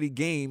anticipated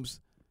games.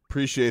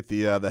 Appreciate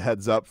the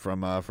heads up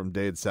from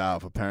Dade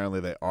South. Apparently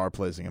they are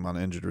placing him on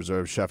injured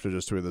reserve. Schefter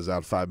just tweeted this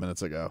out 5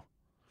 minutes ago.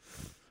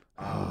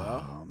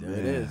 There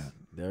it is.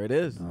 There it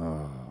is.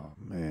 Oh,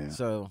 man.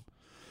 So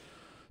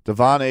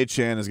Da'von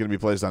Achane is going to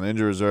be placed on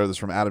injured reserve. This is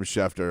from Adam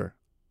Schefter.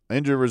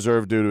 Injured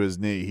reserve due to his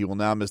knee. He will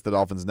now miss the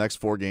Dolphins' next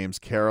 4 games: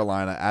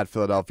 Carolina, at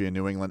Philadelphia,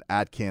 New England,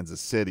 at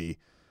Kansas City.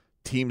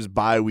 Team's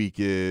bye week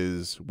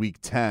is week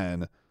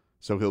 10,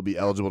 so he'll be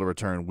eligible to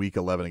return week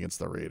 11 against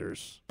the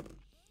Raiders.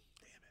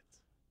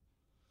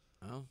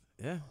 Oh,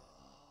 yeah.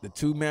 The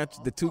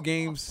two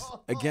games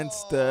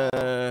against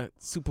the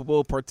Super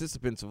Bowl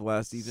participants of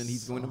last season,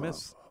 he's going to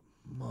miss.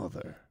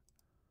 Mother.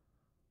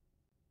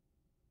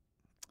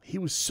 He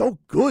was so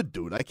good,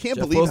 dude. I can't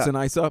Jeff believe Wilson,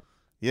 ice up.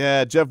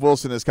 Yeah, Jeff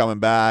Wilson is coming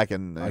back,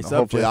 and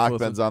hopefully Jeff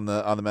Achman's on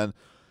the mend.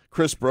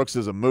 Chris Brooks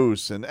is a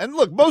moose. And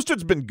look,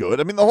 Mostert's been good.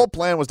 I mean, the whole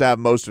plan was to have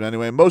Mostert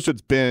anyway.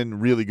 Mostert's been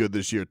really good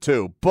this year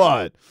too.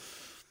 But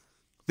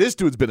this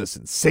dude's been a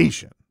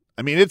sensation.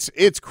 I mean,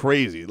 it's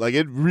crazy. Like,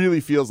 it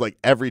really feels like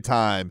every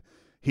time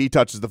he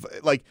touches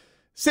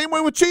same way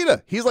with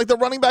Cheetah. He's like the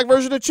running back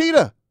version of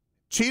Cheetah.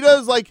 Cheetah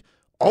is like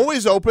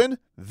always open.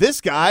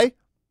 This guy,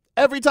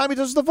 every time he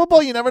touches the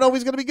football, you never know if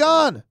he's going to be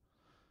gone.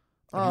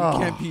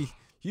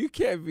 You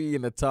can't be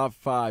in the top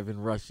 5 in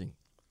rushing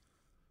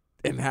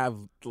and have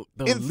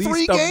the in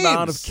least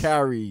amount of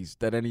carries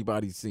that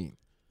anybody's seen.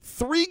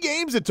 3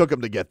 games it took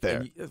him to get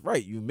there.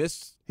 Right, you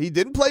missed. He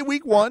didn't play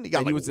week 1. He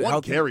got was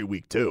one carry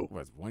week 2.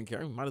 What, 1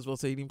 carry? Might as well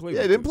say he didn't play.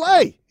 Yeah, he didn't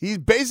play. He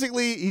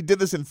did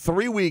this in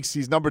 3 weeks.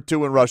 He's number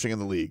 2 in rushing in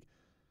the league.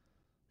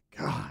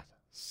 God,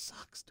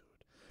 sucks, dude.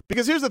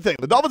 Because here's the thing.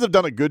 The Dolphins have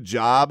done a good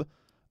job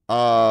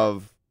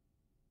of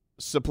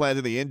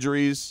supplanting the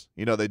injuries.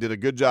 They did a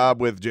good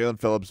job with Jalen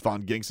Phillips.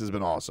 Von Ginks has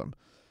been awesome.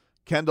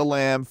 Kendall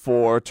Lamb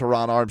for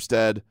Teron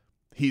Armstead.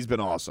 He's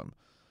been awesome.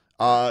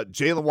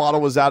 Jalen Waddle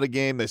was out a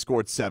game. They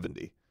scored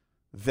 70.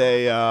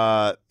 They,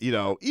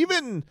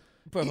 even.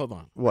 But hold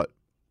on. What?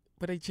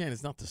 But Achane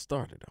is not the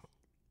starter, though.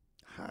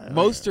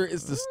 Mostert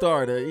is the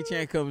starter.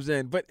 Achane comes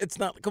in, but it's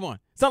not. Come on,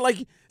 it's not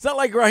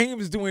like Raheem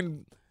is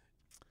doing.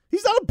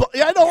 He's not a.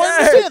 Yeah, I know. I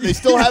understand. They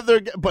still have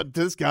their. But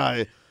this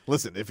guy,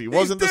 listen, if he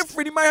wasn't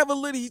different, he might have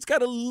He's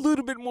got a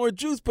little bit more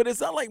juice, but it's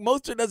not like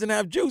Mostert doesn't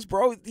have juice,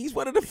 bro. He's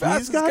one of the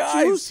fastest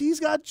guys. He's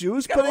got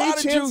juice. He's got a lot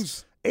of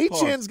juice.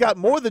 Achane's got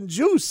more than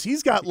juice.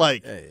 He's got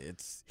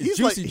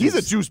he's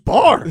a juice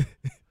bar.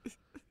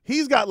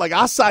 He's got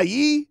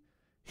acai.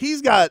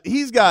 He's got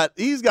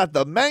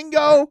the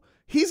mango.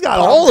 He's got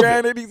all of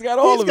it. He's got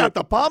all of it. He's got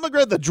the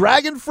pomegranate, the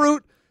dragon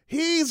fruit.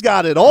 He's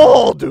got it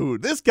all,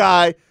 dude. This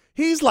guy,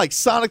 he's like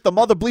Sonic the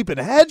Mother Bleeping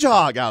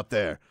Hedgehog out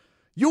there.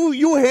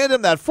 You hand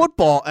him that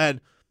football and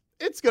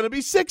it's gonna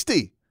be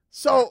 60.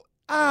 So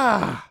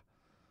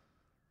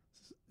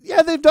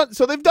yeah, they've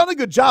done a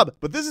good job,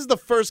 but this is the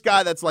first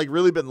guy that's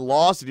really been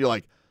lost, and you're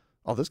like,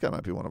 oh, this guy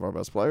might be one of our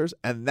best players,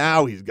 and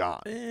now he's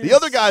gone. The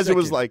other guys, it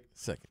was like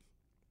second.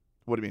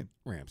 What do you mean?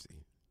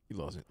 Ramsey, you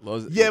lost it.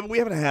 Yeah, but we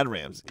haven't had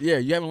Ramsey. Yeah,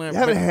 you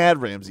haven't had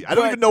Ramsey. I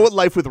don't even know what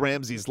life with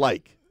Ramsey's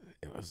like.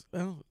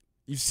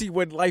 You see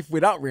what life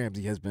without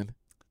Ramsey has been.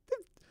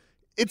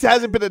 It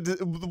hasn't been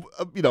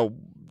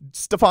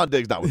Stephon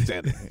Diggs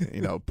notwithstanding.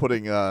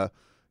 putting Cater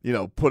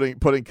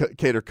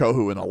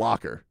Kohu in a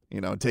locker.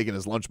 And taking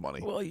his lunch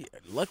money. Well,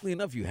 luckily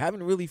enough, you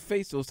haven't really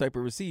faced those type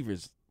of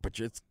receivers, but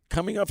it's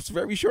coming up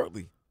very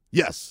shortly.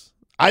 Yes.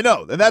 I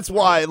know, and that's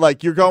why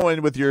like you're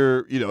going with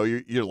your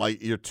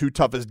like your two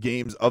toughest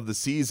games of the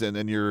season,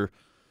 and you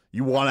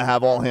want to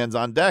have all hands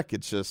on deck.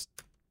 It's just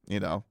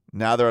now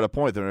they're at a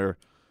point they're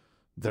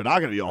not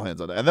going to be all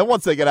hands on deck, and then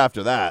once they get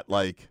after that,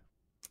 like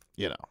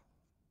a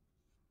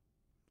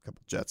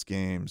couple Jets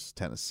games,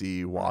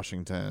 Tennessee,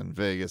 Washington,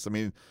 Vegas. I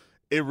mean,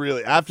 it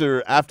really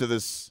after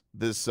this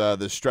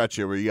stretch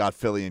here where you got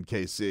Philly and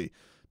KC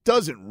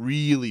doesn't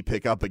really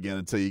pick up again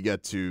until you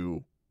get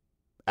to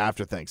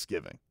after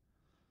Thanksgiving.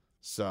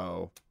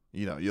 So,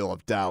 you'll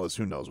have Dallas.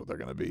 Who knows what they're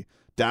going to be.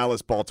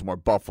 Dallas, Baltimore,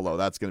 Buffalo.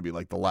 That's going to be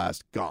like the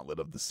last gauntlet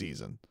of the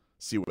season.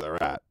 See where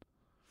they're at.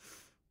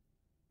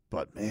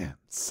 But, man,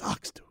 it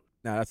sucks, dude.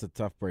 Nah, that's a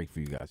tough break for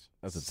you guys.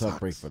 That's a tough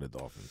break for the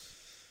Dolphins.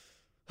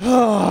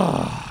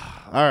 All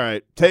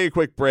right. Take a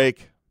quick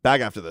break.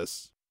 Back after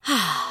this.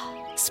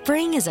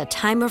 Spring is a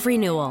time of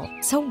renewal,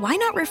 so why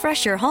not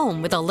refresh your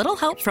home with a little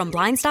help from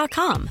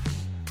Blinds.com?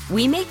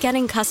 We make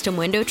getting custom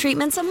window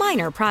treatments a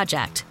minor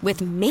project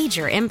with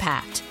major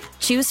impact.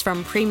 Choose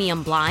from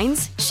premium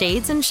blinds,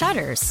 shades, and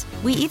shutters.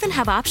 We even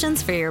have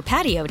options for your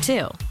patio,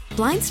 too.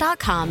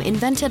 Blinds.com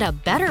invented a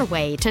better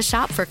way to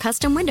shop for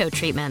custom window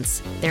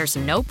treatments. There's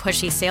no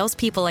pushy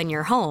salespeople in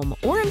your home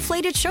or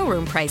inflated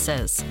showroom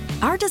prices.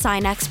 Our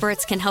design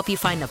experts can help you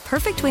find the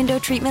perfect window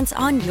treatments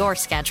on your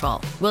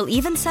schedule. We'll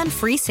even send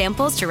free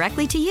samples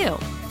directly to you.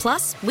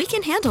 Plus, we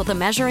can handle the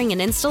measuring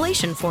and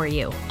installation for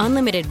you.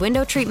 Unlimited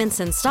window treatments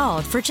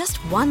installed for just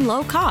one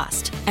low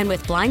cost. And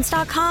with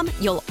Blinds.com,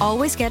 you'll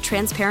always get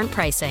transparent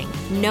pricing.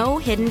 No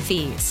hidden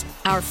fees.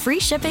 Our free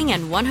shipping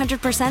and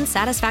 100%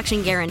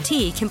 satisfaction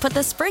guarantee can put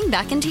the spring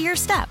back into your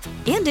step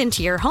and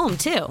into your home,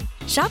 too.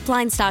 Shop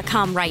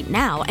Blinds.com right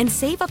now and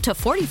save up to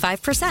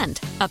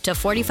 45%. Up to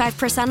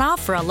 45%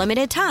 off for a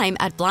limited time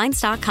at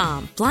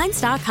Blinds.com.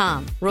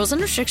 Blinds.com. Rules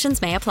and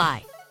restrictions may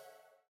apply.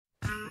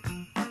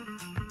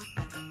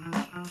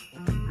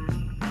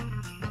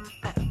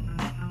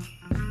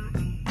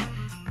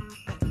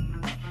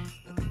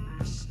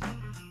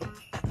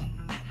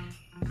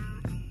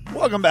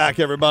 Welcome back,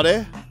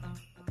 everybody.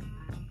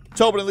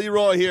 Tobin and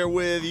Leroy here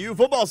with you.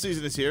 Football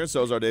season is here,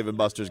 so is our Dave &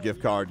 Buster's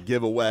gift card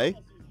giveaway.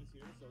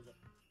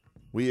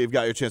 We've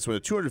got your chance to win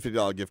a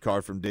 $250 gift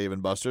card from Dave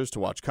 & Buster's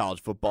to watch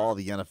college football,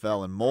 the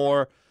NFL, and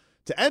more.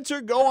 To enter,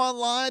 go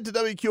online to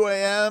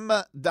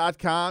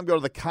WQAM.com. Go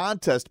to the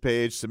contest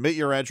page, submit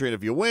your entry, and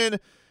if you win,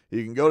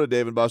 you can go to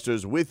Dave &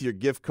 Buster's with your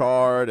gift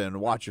card and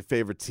watch your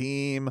favorite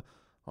team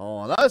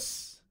on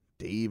us,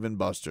 Dave &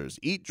 Buster's.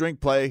 Eat,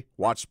 drink, play,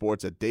 watch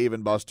sports at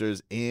Dave &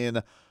 Buster's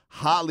in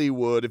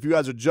Hollywood. If you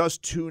guys are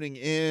just tuning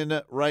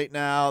in right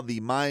now, the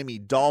Miami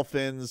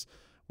Dolphins,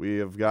 we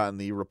have gotten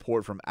the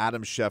report from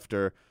Adam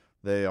Schefter.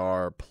 They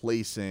are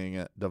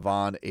placing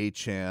Da'von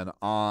Achane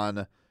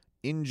on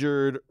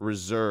injured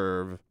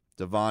reserve.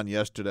 Da'von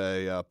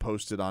yesterday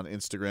posted on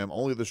Instagram,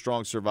 "Only the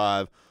strong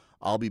survive.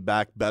 I'll be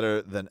back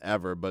better than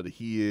ever." But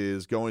he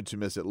is going to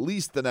miss at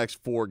least the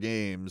next 4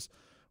 games,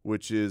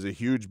 which is a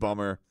huge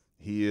bummer.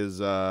 He is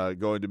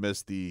going to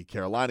miss the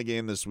Carolina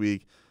game this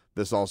week.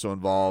 This also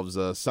involves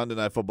Sunday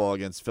Night Football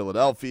against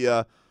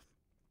Philadelphia,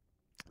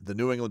 the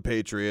New England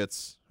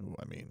Patriots, who,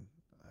 I mean,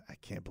 I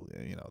can't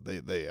believe,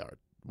 they are.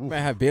 You might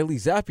have Bailey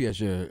Zappi as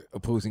your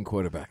opposing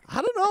quarterback.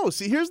 I don't know.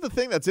 See, here's the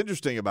thing that's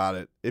interesting about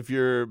it. If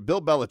you're Bill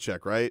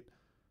Belichick, right,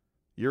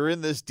 you're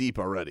in this deep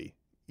already.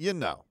 You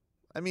know.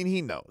 I mean,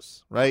 he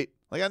knows, right?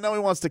 Like, I know he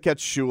wants to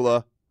catch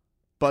Shula,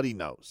 but he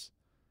knows.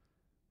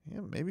 Yeah,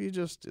 maybe you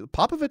just –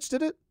 Popovich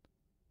did it.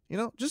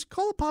 Just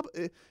call it Pop.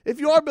 If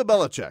you are Bill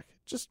Belichick,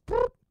 just –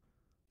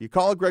 you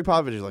call it Greg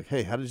Popovich. You're like,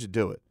 "Hey, how did you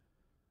do it?"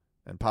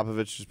 And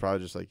Popovich is probably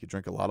just like, you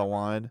drink a lot of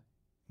wine,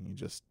 and you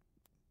just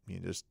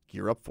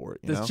gear up for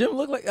it. Does Jim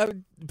look like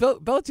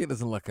Belichick?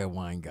 Doesn't look like a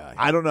wine guy.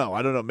 I don't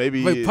know.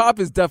 Maybe. But Pop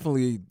is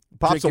definitely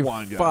Pop's a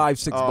wine guy.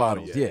 5-6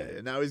 bottles. Yeah.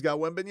 And now he's got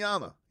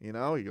Wembanyama. He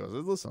goes,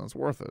 "Listen, it's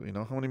worth it.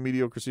 How many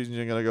mediocre seasons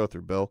you're gonna go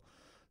through, Bill?"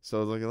 So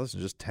I was like, "Listen,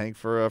 just tank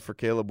for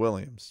Caleb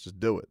Williams. Just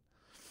do it."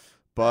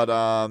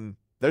 But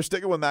they're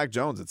sticking with Mac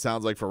Jones, it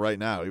sounds like, for right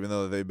now, even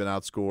though they've been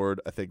outscored,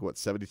 I think,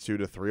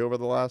 72-3 over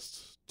the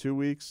last 2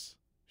 weeks?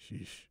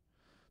 Sheesh.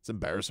 It's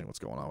embarrassing what's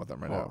going on with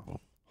them right now.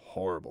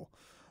 Horrible.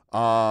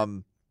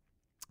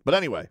 But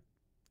anyway,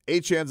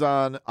 Achane's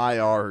on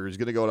IR. He's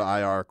going to go to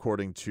IR,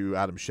 according to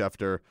Adam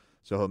Schefter.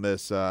 So he'll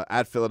miss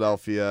at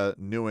Philadelphia,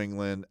 New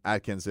England,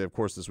 at Kansas City, of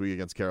course, this week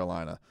against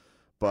Carolina.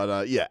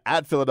 But,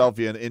 at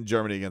Philadelphia and in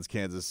Germany against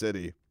Kansas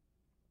City.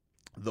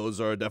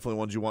 Those are definitely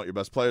ones you want your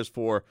best players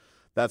for.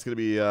 That's going to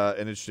be an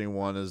interesting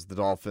one, as the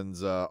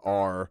Dolphins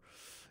are,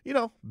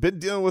 been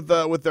dealing with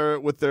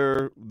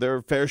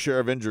their fair share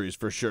of injuries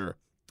for sure.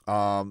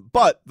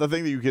 But the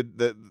thing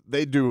that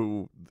they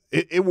do,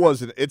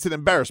 it's an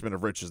embarrassment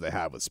of riches they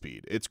have with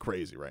speed. It's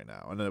crazy right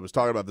now. And then I was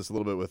talking about this a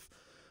little bit with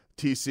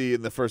TC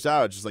in the first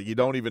hour. It's just like, you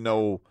don't even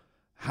know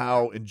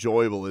how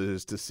enjoyable it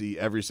is to see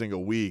every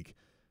single week,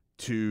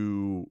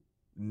 to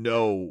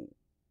know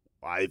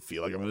I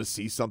feel like I'm going to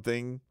see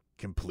something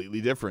completely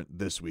different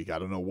this week. I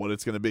don't know what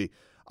it's going to be.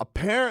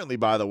 Apparently,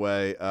 by the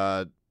way,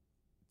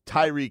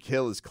 Tyreek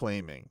Hill is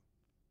claiming,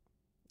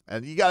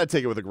 And you got to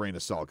take it with a grain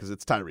of salt because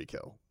it's Tyreek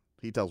Hill.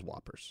 He tells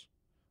whoppers.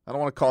 I don't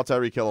want to call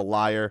Tyreek Hill a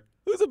liar.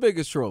 Who's the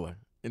biggest troller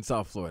in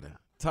South Florida?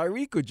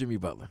 Tyreek or Jimmy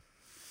Butler?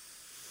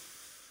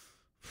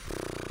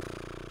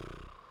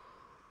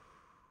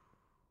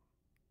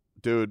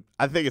 Dude,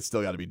 I think it's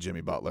still got to be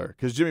Jimmy Butler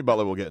because Jimmy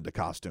Butler will get into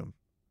costume.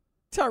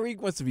 Tyreek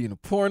wants to be in a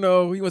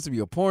porno. He wants to be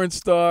a porn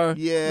star.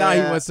 Yeah. Now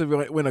he wants to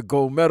win a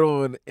gold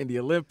medal in the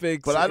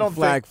Olympics. But I don't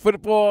flag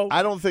football.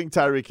 I don't think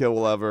Tyreek Hill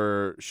will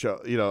ever show.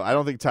 I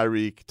don't think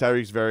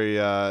Tyreek's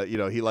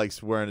very. He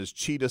likes wearing his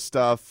cheetah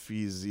stuff.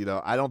 He's.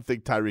 I don't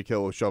think Tyreek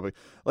Hill will show up.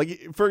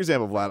 Like for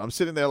example, Vlad, I'm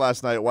sitting there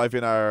last night. Wifey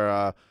and I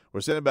are.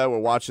 We're sitting in bed. We're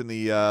watching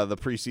the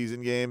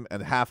preseason game,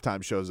 and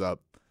halftime shows up,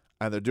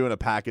 and they're doing a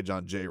package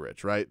on Jay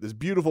Rich. Right, this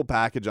beautiful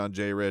package on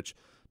Jay Rich,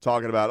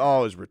 talking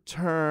about his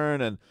return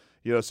and.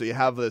 So you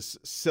have this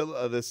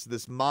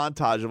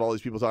montage of all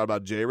these people talking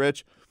about Jay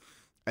Rich,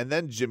 and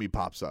then Jimmy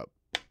pops up.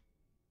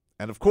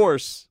 And, of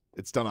course,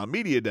 it's done on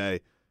Media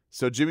Day,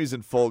 so Jimmy's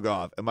in full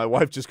goth. And my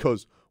wife just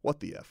goes, what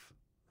the F?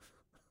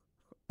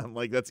 I'm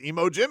like, that's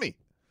emo Jimmy.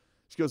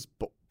 She goes,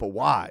 but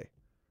why?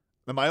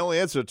 And my only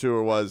answer to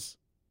her was,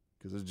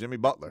 because it's Jimmy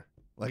Butler.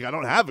 Like, I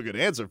don't have a good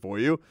answer for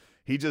you.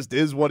 He just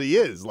is what he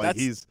is. Like,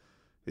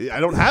 I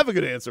don't have a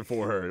good answer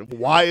for her.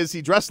 Why is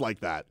he dressed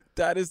like that?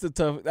 That is the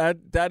tough.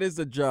 That is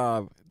the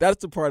job. That's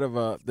the part of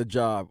the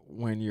job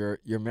when you're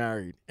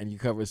married and you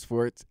cover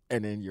sports,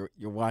 and then you're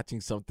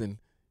watching something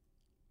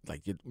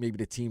like maybe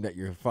the team that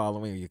you're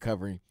following or you're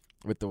covering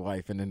with the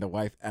wife, and then the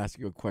wife asks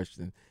you a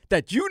question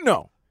that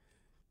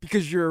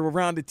because you're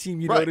around the team,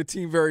 know the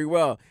team very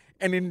well,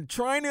 and in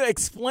trying to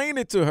explain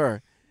it to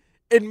her,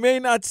 it may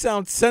not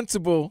sound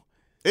sensible.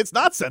 It's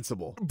not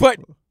sensible, but.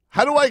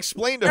 How do I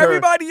explain to her?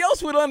 Everybody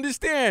else would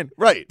understand.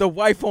 Right. The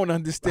wife won't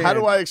understand. How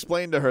do I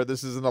explain to her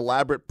this is an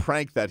elaborate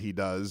prank that he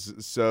does,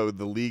 so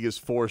the league is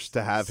forced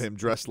to have him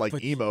dressed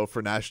like emo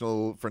for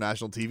national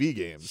TV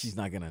games? She's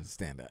not going to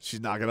understand that.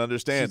 She's not going to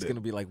understand She's going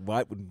to be like,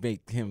 what would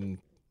make him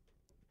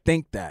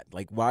think that?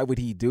 Like, why would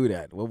he do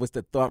that? What was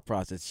the thought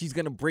process? She's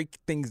going to break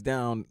things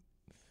down,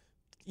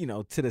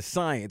 to the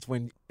science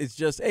when it's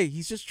just, hey,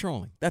 he's just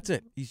trolling. That's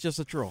it. He's just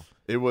a troll.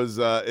 It was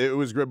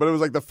great, but it was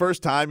like the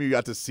first time you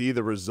got to see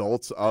the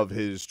results of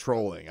his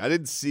trolling. I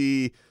didn't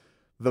see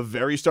the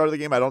very start of the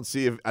game. I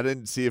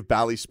didn't see if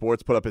Bally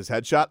Sports put up his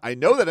headshot. I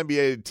know that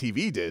NBA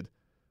TV did,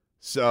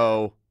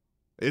 so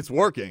it's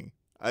working.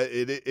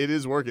 It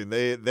is working.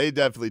 They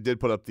definitely did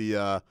put up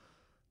the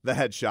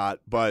headshot,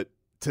 but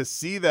to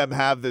see them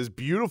have this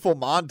beautiful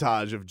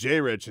montage of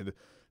Jay Rich and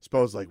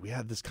suppose like we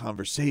had this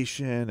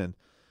conversation and.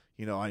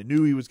 I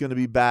knew he was going to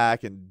be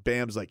back, and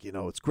Bam's like,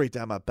 it's great to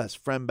have my best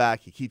friend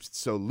back. He keeps it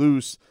so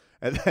loose.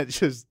 And then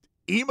just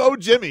emo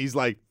Jimmy's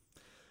like,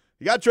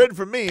 he got traded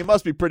from me. He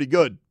must be pretty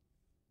good.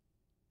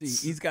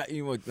 He's got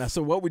emo. Now,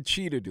 so what would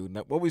Cheetah do?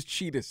 Now, what was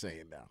Cheetah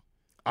saying now?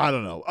 I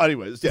don't know.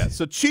 Anyways, yeah.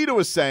 So Cheetah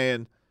was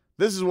saying,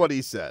 this is what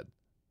he said.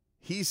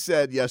 He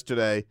said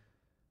yesterday,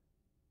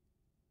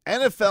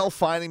 NFL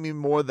finding me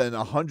more than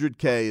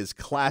 $100K is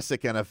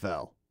classic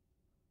NFL.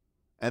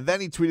 And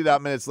then he tweeted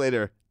out minutes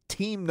later,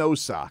 Team No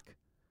Sock.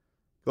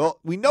 Well,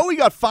 we know he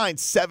got fined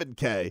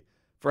 $7K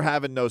for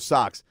having no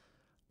socks.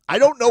 I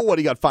don't know what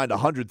he got fined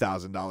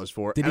 $100,000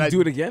 for. Did he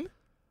do it again?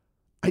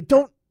 I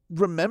don't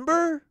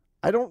remember.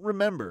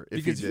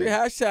 Because if you're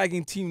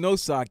hashtagging Team No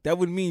Sock, that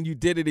would mean you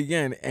did it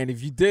again. And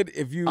if you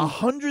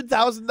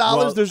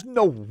 $100,000, there's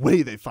no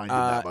way they fined you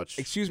that much.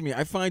 Excuse me,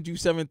 I fined you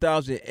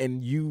 $7,000,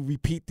 and you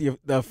repeat the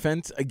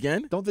offense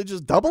again. Don't they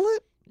just double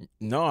it?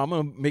 No, I'm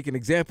gonna make an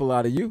example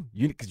out of you.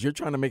 Because you're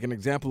trying to make an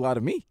example out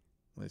of me.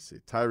 Let me see.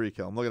 Tyreek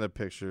Hill. I'm looking at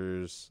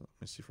pictures. Let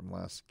me see from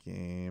last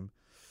game.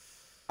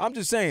 I'm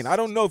just saying, I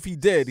don't know if he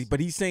did, but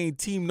he's saying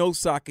Team No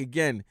Sock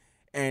again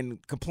and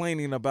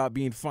complaining about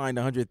being fined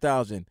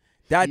 $100,000.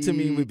 That to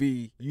me would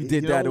be you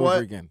did that over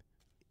again.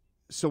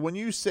 So when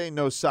you say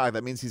no sock,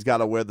 that means he's got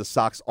to wear the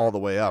socks all the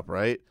way up,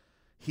 right?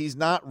 He's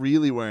not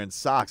really wearing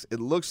socks. It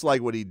looks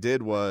like what he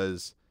did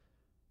was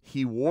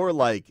he wore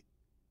like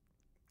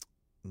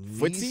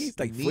footsies,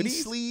 like knee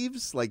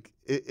sleeves. Like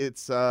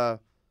it's I'll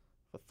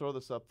throw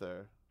this up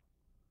there.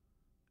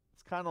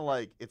 It's kind of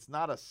like it's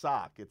not a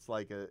sock. It's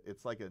like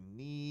a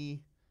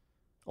knee,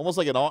 almost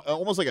like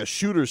a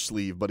shooter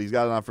sleeve, but he's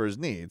got it on for his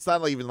knee. It's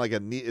not even like a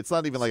knee. It's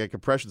not even like a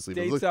compression sleeve.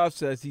 Dave South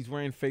says he's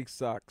wearing fake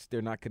socks.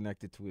 They're not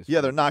connected to his. Yeah,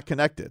 they're not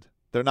connected.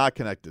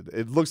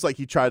 It looks like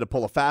he tried to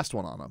pull a fast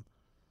one on him.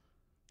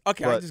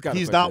 Okay, but I just got.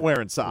 He's not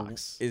wearing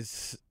socks.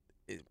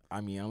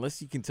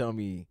 Unless you can tell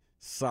me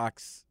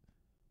socks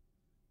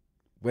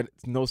with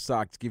no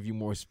socks give you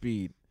more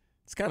speed.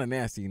 It's kind of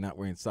nasty not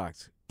wearing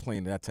socks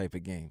playing that type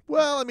of game.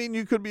 Well, I mean,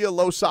 you could be a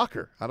low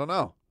socker. I don't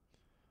know.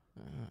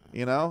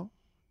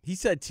 He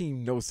said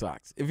Team No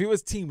Socks. If it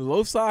was Team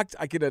Low Socks,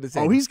 I could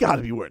understand. Oh, he's got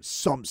to be wearing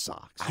some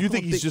socks. You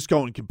think he's just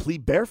going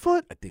complete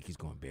barefoot? I think he's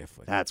going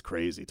barefoot. That's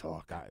crazy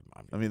talk.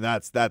 I mean,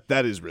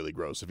 that is really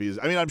gross. If he's,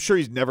 I mean, I'm sure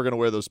he's never going to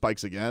wear those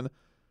spikes again,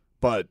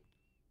 but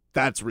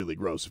that's really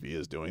gross if he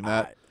is doing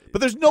that.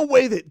 But there's no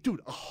way that,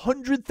 dude,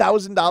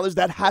 $100,000,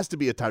 that has to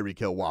be a Tyreek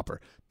Hill whopper.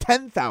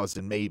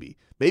 $10,000 maybe.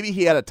 Maybe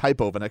he had a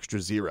typo of an extra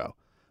zero.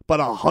 But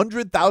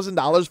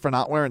 $100,000 for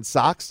not wearing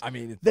socks? I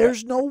mean,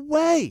 there's no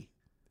way.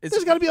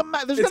 There's got to be a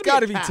cap. It's got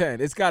to be 10.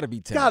 It's got to be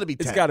 10.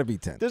 It's got to be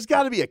 10. There's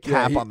got to be a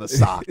cap on the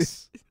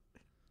socks.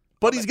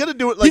 But he's going to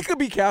do it like. He could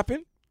be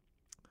capping.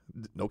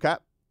 No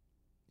cap?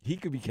 He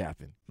could be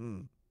capping.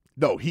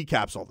 No, he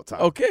caps all the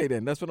time. Okay,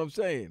 then. That's what I'm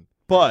saying.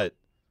 But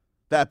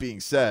that being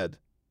said,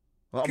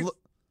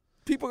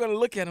 people are going to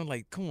look at him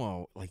like, come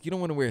on, like, you don't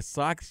want to wear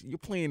socks? You're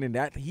playing in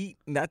that heat,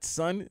 in that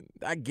sun,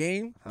 that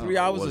game, 3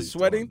 hours of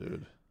sweating. Doing,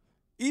 dude.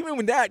 Even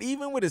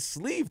with his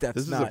sleeve,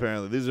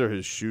 these are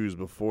his shoes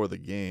before the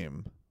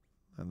game.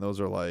 And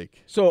those are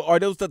like. So are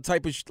those the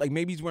type of, like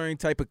maybe he's wearing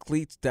type of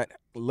cleats that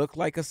look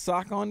like a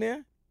sock on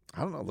there?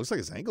 I don't know. It looks like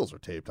his ankles are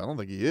taped. I don't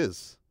think he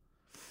is.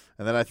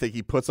 And then I think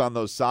he puts on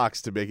those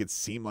socks to make it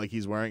seem like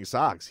he's wearing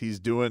socks. He's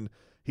doing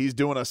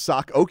a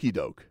sock okie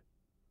doke.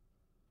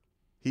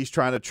 He's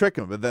trying to trick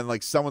him. But then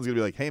like someone's going to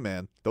be like, hey,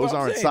 man, those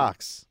aren't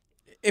socks.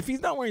 If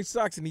he's not wearing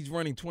socks and he's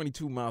running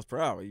 22 miles per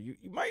hour, you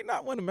might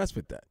not want to mess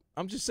with that.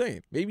 I'm just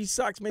saying. Maybe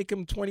socks make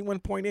him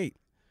 21.8.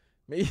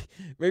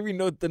 Maybe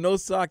the no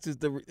socks is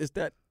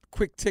that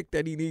quick tick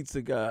that he needs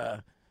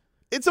to.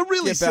 It's a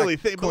really silly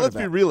thing, but let's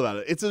be real about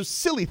it. It's a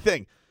silly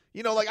thing.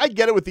 You know, like I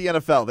get it with the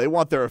NFL. They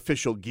want their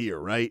official gear,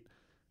 right?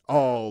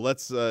 Oh,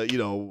 let's,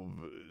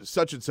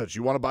 such and such.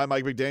 You want to buy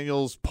Mike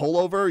McDaniel's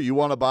pullover? You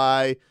want to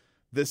buy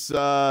this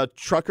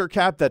trucker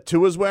cap that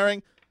Tua's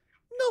wearing?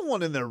 No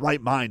one in their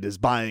right mind is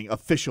buying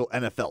official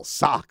NFL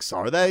socks,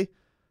 are they?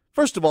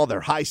 First of all,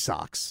 they're high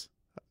socks.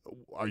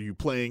 Are you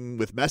playing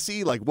with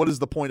Messi? Like, what is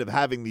the point of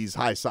having these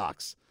high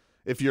socks?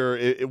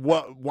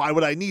 Why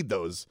would I need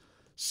those?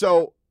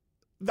 So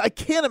I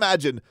can't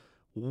imagine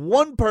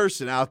one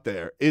person out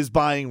there is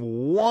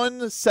buying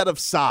one set of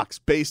socks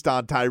based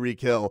on Tyreek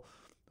Hill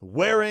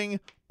wearing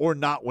or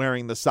not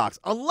wearing the socks,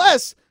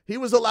 unless he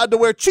was allowed to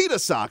wear cheetah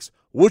socks,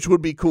 which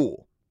would be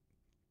cool.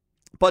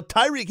 But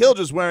Tyreek Hill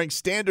just wearing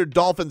standard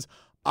Dolphins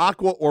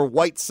aqua or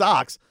white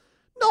socks,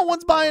 no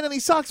one's buying any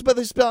socks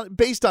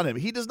based on him.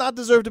 He does not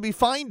deserve to be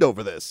fined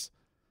over this.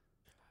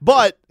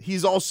 But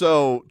he's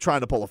also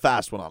trying to pull a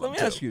fast one on him. Let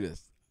me ask you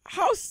this.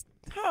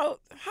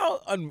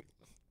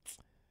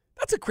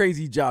 That's a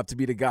crazy job to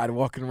be the guy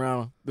walking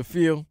around the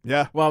field.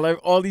 Yeah. While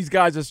all these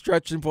guys are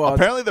stretching balls.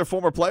 Apparently they're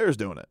former players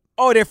doing it.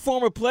 Oh, they're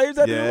former players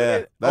that are doing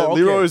it?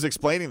 Leroy was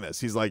explaining this.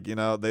 He's like,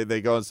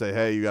 they go and say,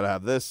 hey, you got to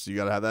have this. You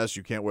got to have this.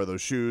 You can't wear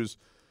those shoes.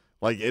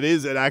 Like, it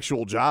is an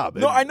actual job.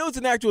 No, I know it's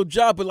an actual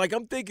job, but, like,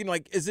 I'm thinking,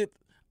 like, is it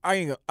 –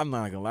 I'm not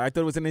going to lie. I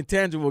thought it was an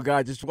intangible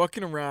guy just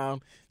walking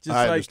around.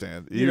 I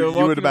understand. You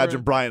would imagine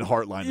around. Brian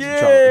Hartline is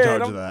in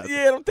charge of that.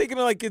 Yeah, I'm thinking,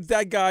 like, it's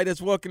that guy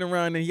that's walking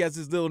around and he has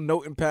his little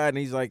noting pad and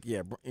he's like,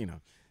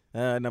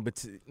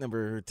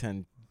 number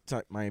 10,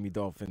 Miami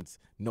Dolphins,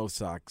 no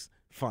socks,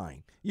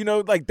 fine.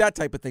 Like that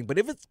type of thing. But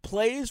if it's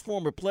players,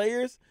 former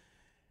players,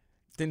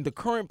 then the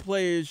current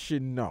players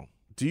should know.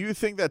 Do you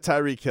think that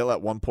Tyreek Hill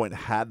at one point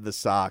had the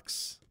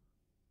socks?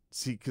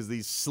 See, because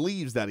these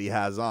sleeves that he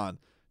has on,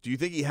 do you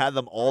think he had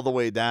them all the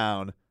way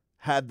down,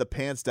 had the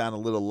pants down a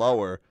little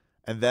lower,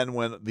 and then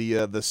when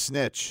the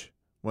snitch,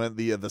 when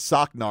the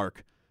sock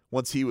narc,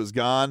 once he was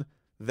gone,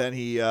 then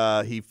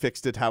he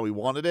fixed it how he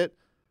wanted it?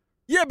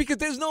 Yeah, because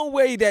there's no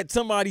way that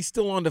somebody's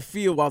still on the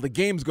field while the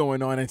game's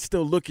going on and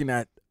still looking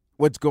at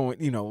what's going,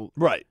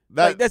 Right.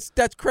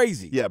 That's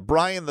crazy. Yeah,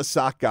 Brian the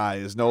sock guy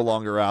is no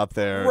longer out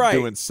there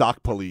doing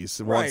sock police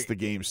once the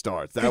game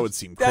starts. That would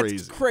seem crazy.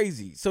 That's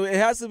crazy. So it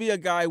has to be a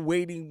guy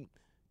waiting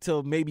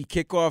till maybe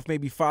kickoff,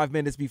 maybe 5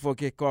 minutes before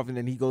kickoff, and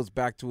then he goes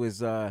back to his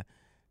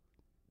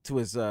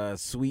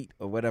suite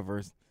or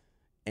whatever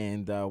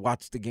and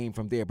watch the game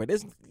from there. But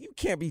you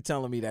can't be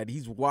telling me that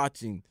he's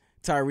watching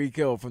Tyreek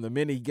Hill from the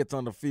minute he gets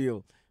on the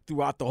field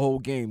throughout the whole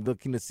game,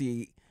 looking to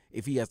see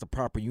if he has the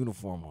proper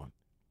uniform on.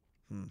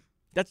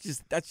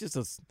 It's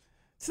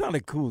not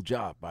a cool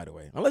job, by the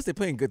way. Unless they're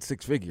paying good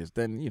six figures,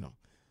 then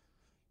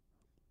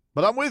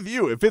But I'm with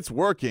you. If it's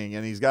working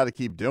and he's got to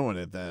keep doing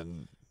it,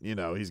 then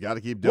he's got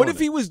to keep doing it. What if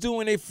he was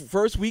doing it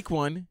first week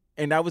 1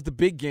 and that was the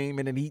big game,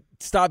 and then he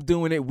stopped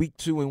doing it week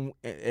 2,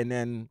 and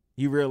then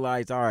he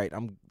realized, all right,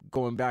 I'm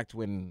going back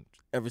to it, and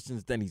ever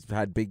since then he's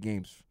had big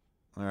games.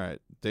 All right.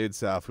 Dade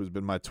South, who's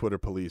been my Twitter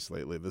police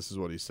lately, this is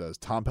what he says.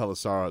 Tom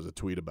Pelissaro has a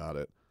tweet about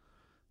it.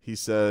 He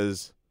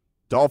says,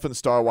 Dolphin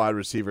star wide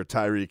receiver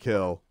Tyreek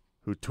Hill,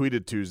 who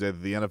tweeted Tuesday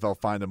that the NFL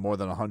fined him more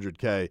than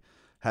 $100K,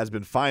 has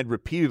been fined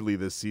repeatedly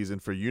this season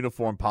for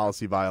uniform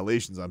policy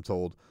violations, I'm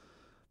told.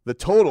 The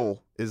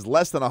total is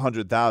less than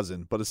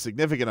 $100,000, but a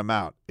significant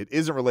amount. It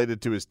isn't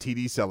related to his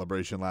TD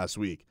celebration last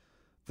week.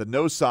 The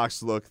no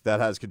socks look that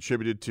has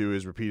contributed to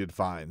his repeated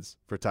fines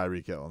for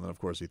Tyreek Hill. And then, of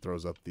course, he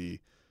throws up the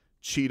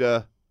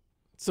cheetah.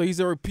 So he's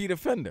a repeat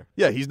offender.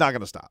 Yeah, he's not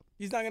going to stop.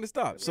 He's not going to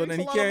stop. So then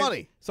he can't.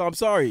 Money. So I'm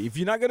sorry. If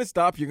you're not going to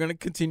stop, you're going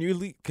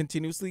to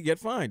continuously get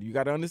fined. You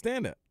got to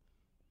understand that.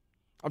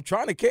 I'm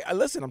trying to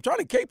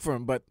cape for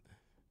him, but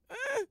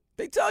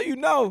They tell you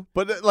no.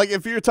 But like,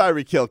 if you're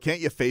Tyreek Hill, can't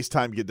you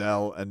FaceTime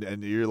Goodell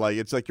and you're like,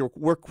 it's like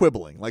we're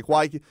quibbling. Like,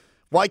 why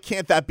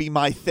can't that be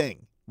my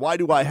thing? Why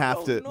do I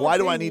have to? Why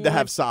do I need to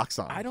have socks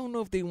on? I don't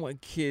know if they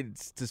want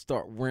kids to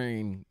start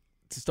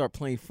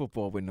playing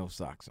football with no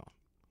socks on.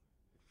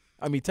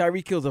 I mean,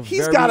 Tyreek Hill's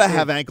He's got to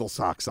have ankle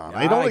socks on.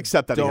 I don't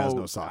accept that he has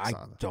no socks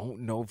on. I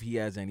don't know if he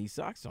has any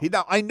socks on.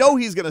 Now, I know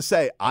he's going to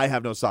say, I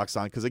have no socks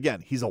on, because,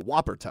 again, he's a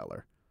whopper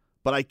teller.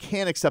 But I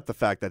can't accept the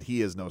fact that he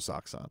has no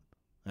socks on.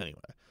 Anyway,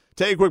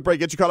 take a quick break,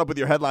 get you caught up with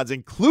your headlines,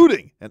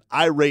 including an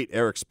irate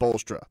Eric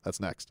Spoelstra. That's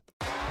next.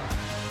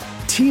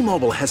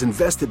 T-Mobile has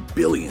invested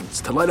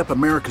billions to light up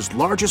America's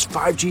largest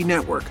 5G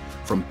network,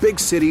 from big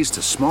cities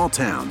to small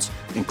towns,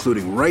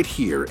 including right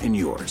here in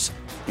yours.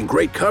 And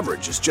great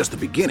coverage is just the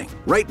beginning.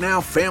 Right now,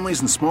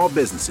 families and small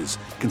businesses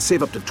can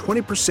save up to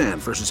 20%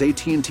 versus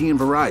AT&T and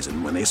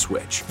Verizon when they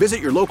switch.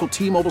 Visit your local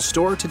T-Mobile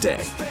store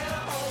today.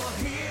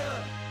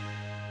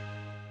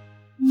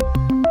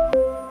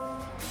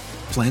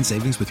 Plan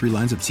savings with 3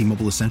 lines of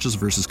T-Mobile Essentials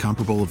versus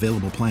comparable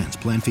available plans.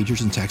 Plan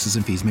features and taxes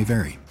and fees may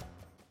vary.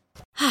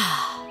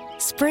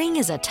 Spring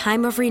is a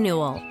time of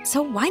renewal,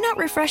 so why not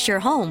refresh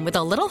your home with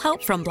a little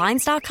help from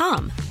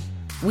Blinds.com?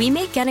 We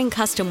make getting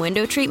custom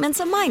window treatments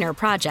a minor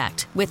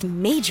project with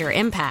major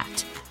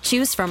impact.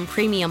 Choose from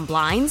premium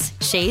blinds,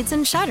 shades,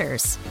 and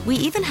shutters. We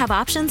even have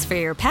options for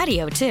your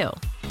patio, too.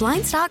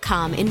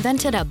 Blinds.com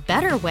invented a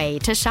better way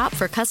to shop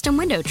for custom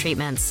window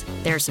treatments.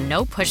 There's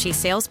no pushy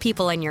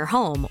salespeople in your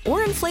home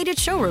or inflated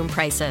showroom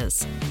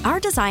prices.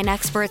 Our design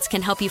experts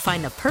can help you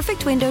find the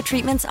perfect window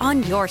treatments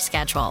on your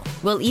schedule.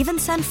 We'll even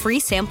send free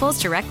samples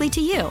directly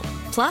to you.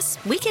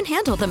 Plus, we can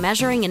handle the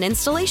measuring and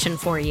installation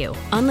for you.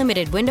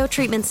 Unlimited window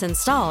treatments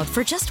installed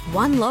for just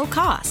one low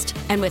cost.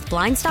 And with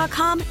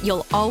Blinds.com,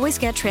 you'll always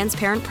get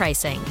transparent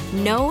pricing.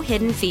 No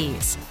hidden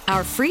fees.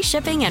 Our free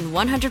shipping and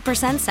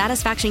 100%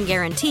 satisfaction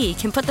guarantee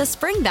can put the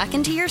spring back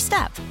into your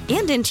step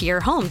and into your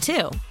home,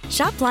 too.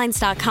 Shop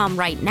Blinds.com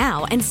right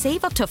now and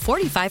save up to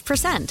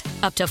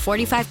 45%. Up to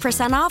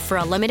 45% off for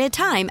a limited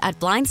time at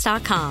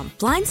Blinds.com.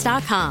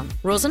 Blinds.com.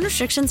 Rules and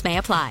restrictions may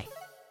apply.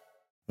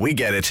 We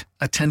get it.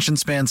 Attention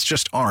spans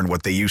just aren't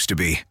what they used to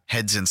be.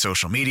 Heads in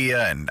social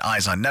media and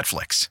eyes on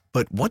Netflix.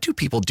 But what do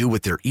people do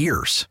with their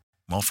ears?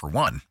 Well, for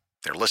one,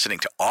 they're listening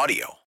to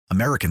audio.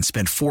 Americans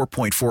spend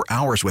 4.4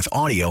 hours with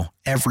audio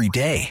every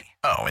day.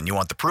 Oh, and you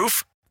want the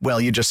proof?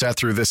 Well, you just sat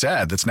through this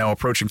ad that's now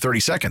approaching 30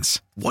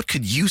 seconds. What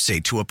could you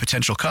say to a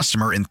potential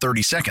customer in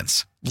 30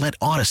 seconds? Let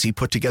Odyssey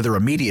put together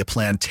a media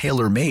plan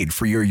tailor-made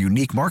for your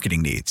unique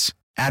marketing needs.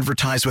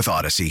 Advertise with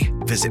Odyssey.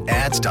 Visit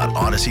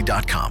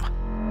ads.odyssey.com.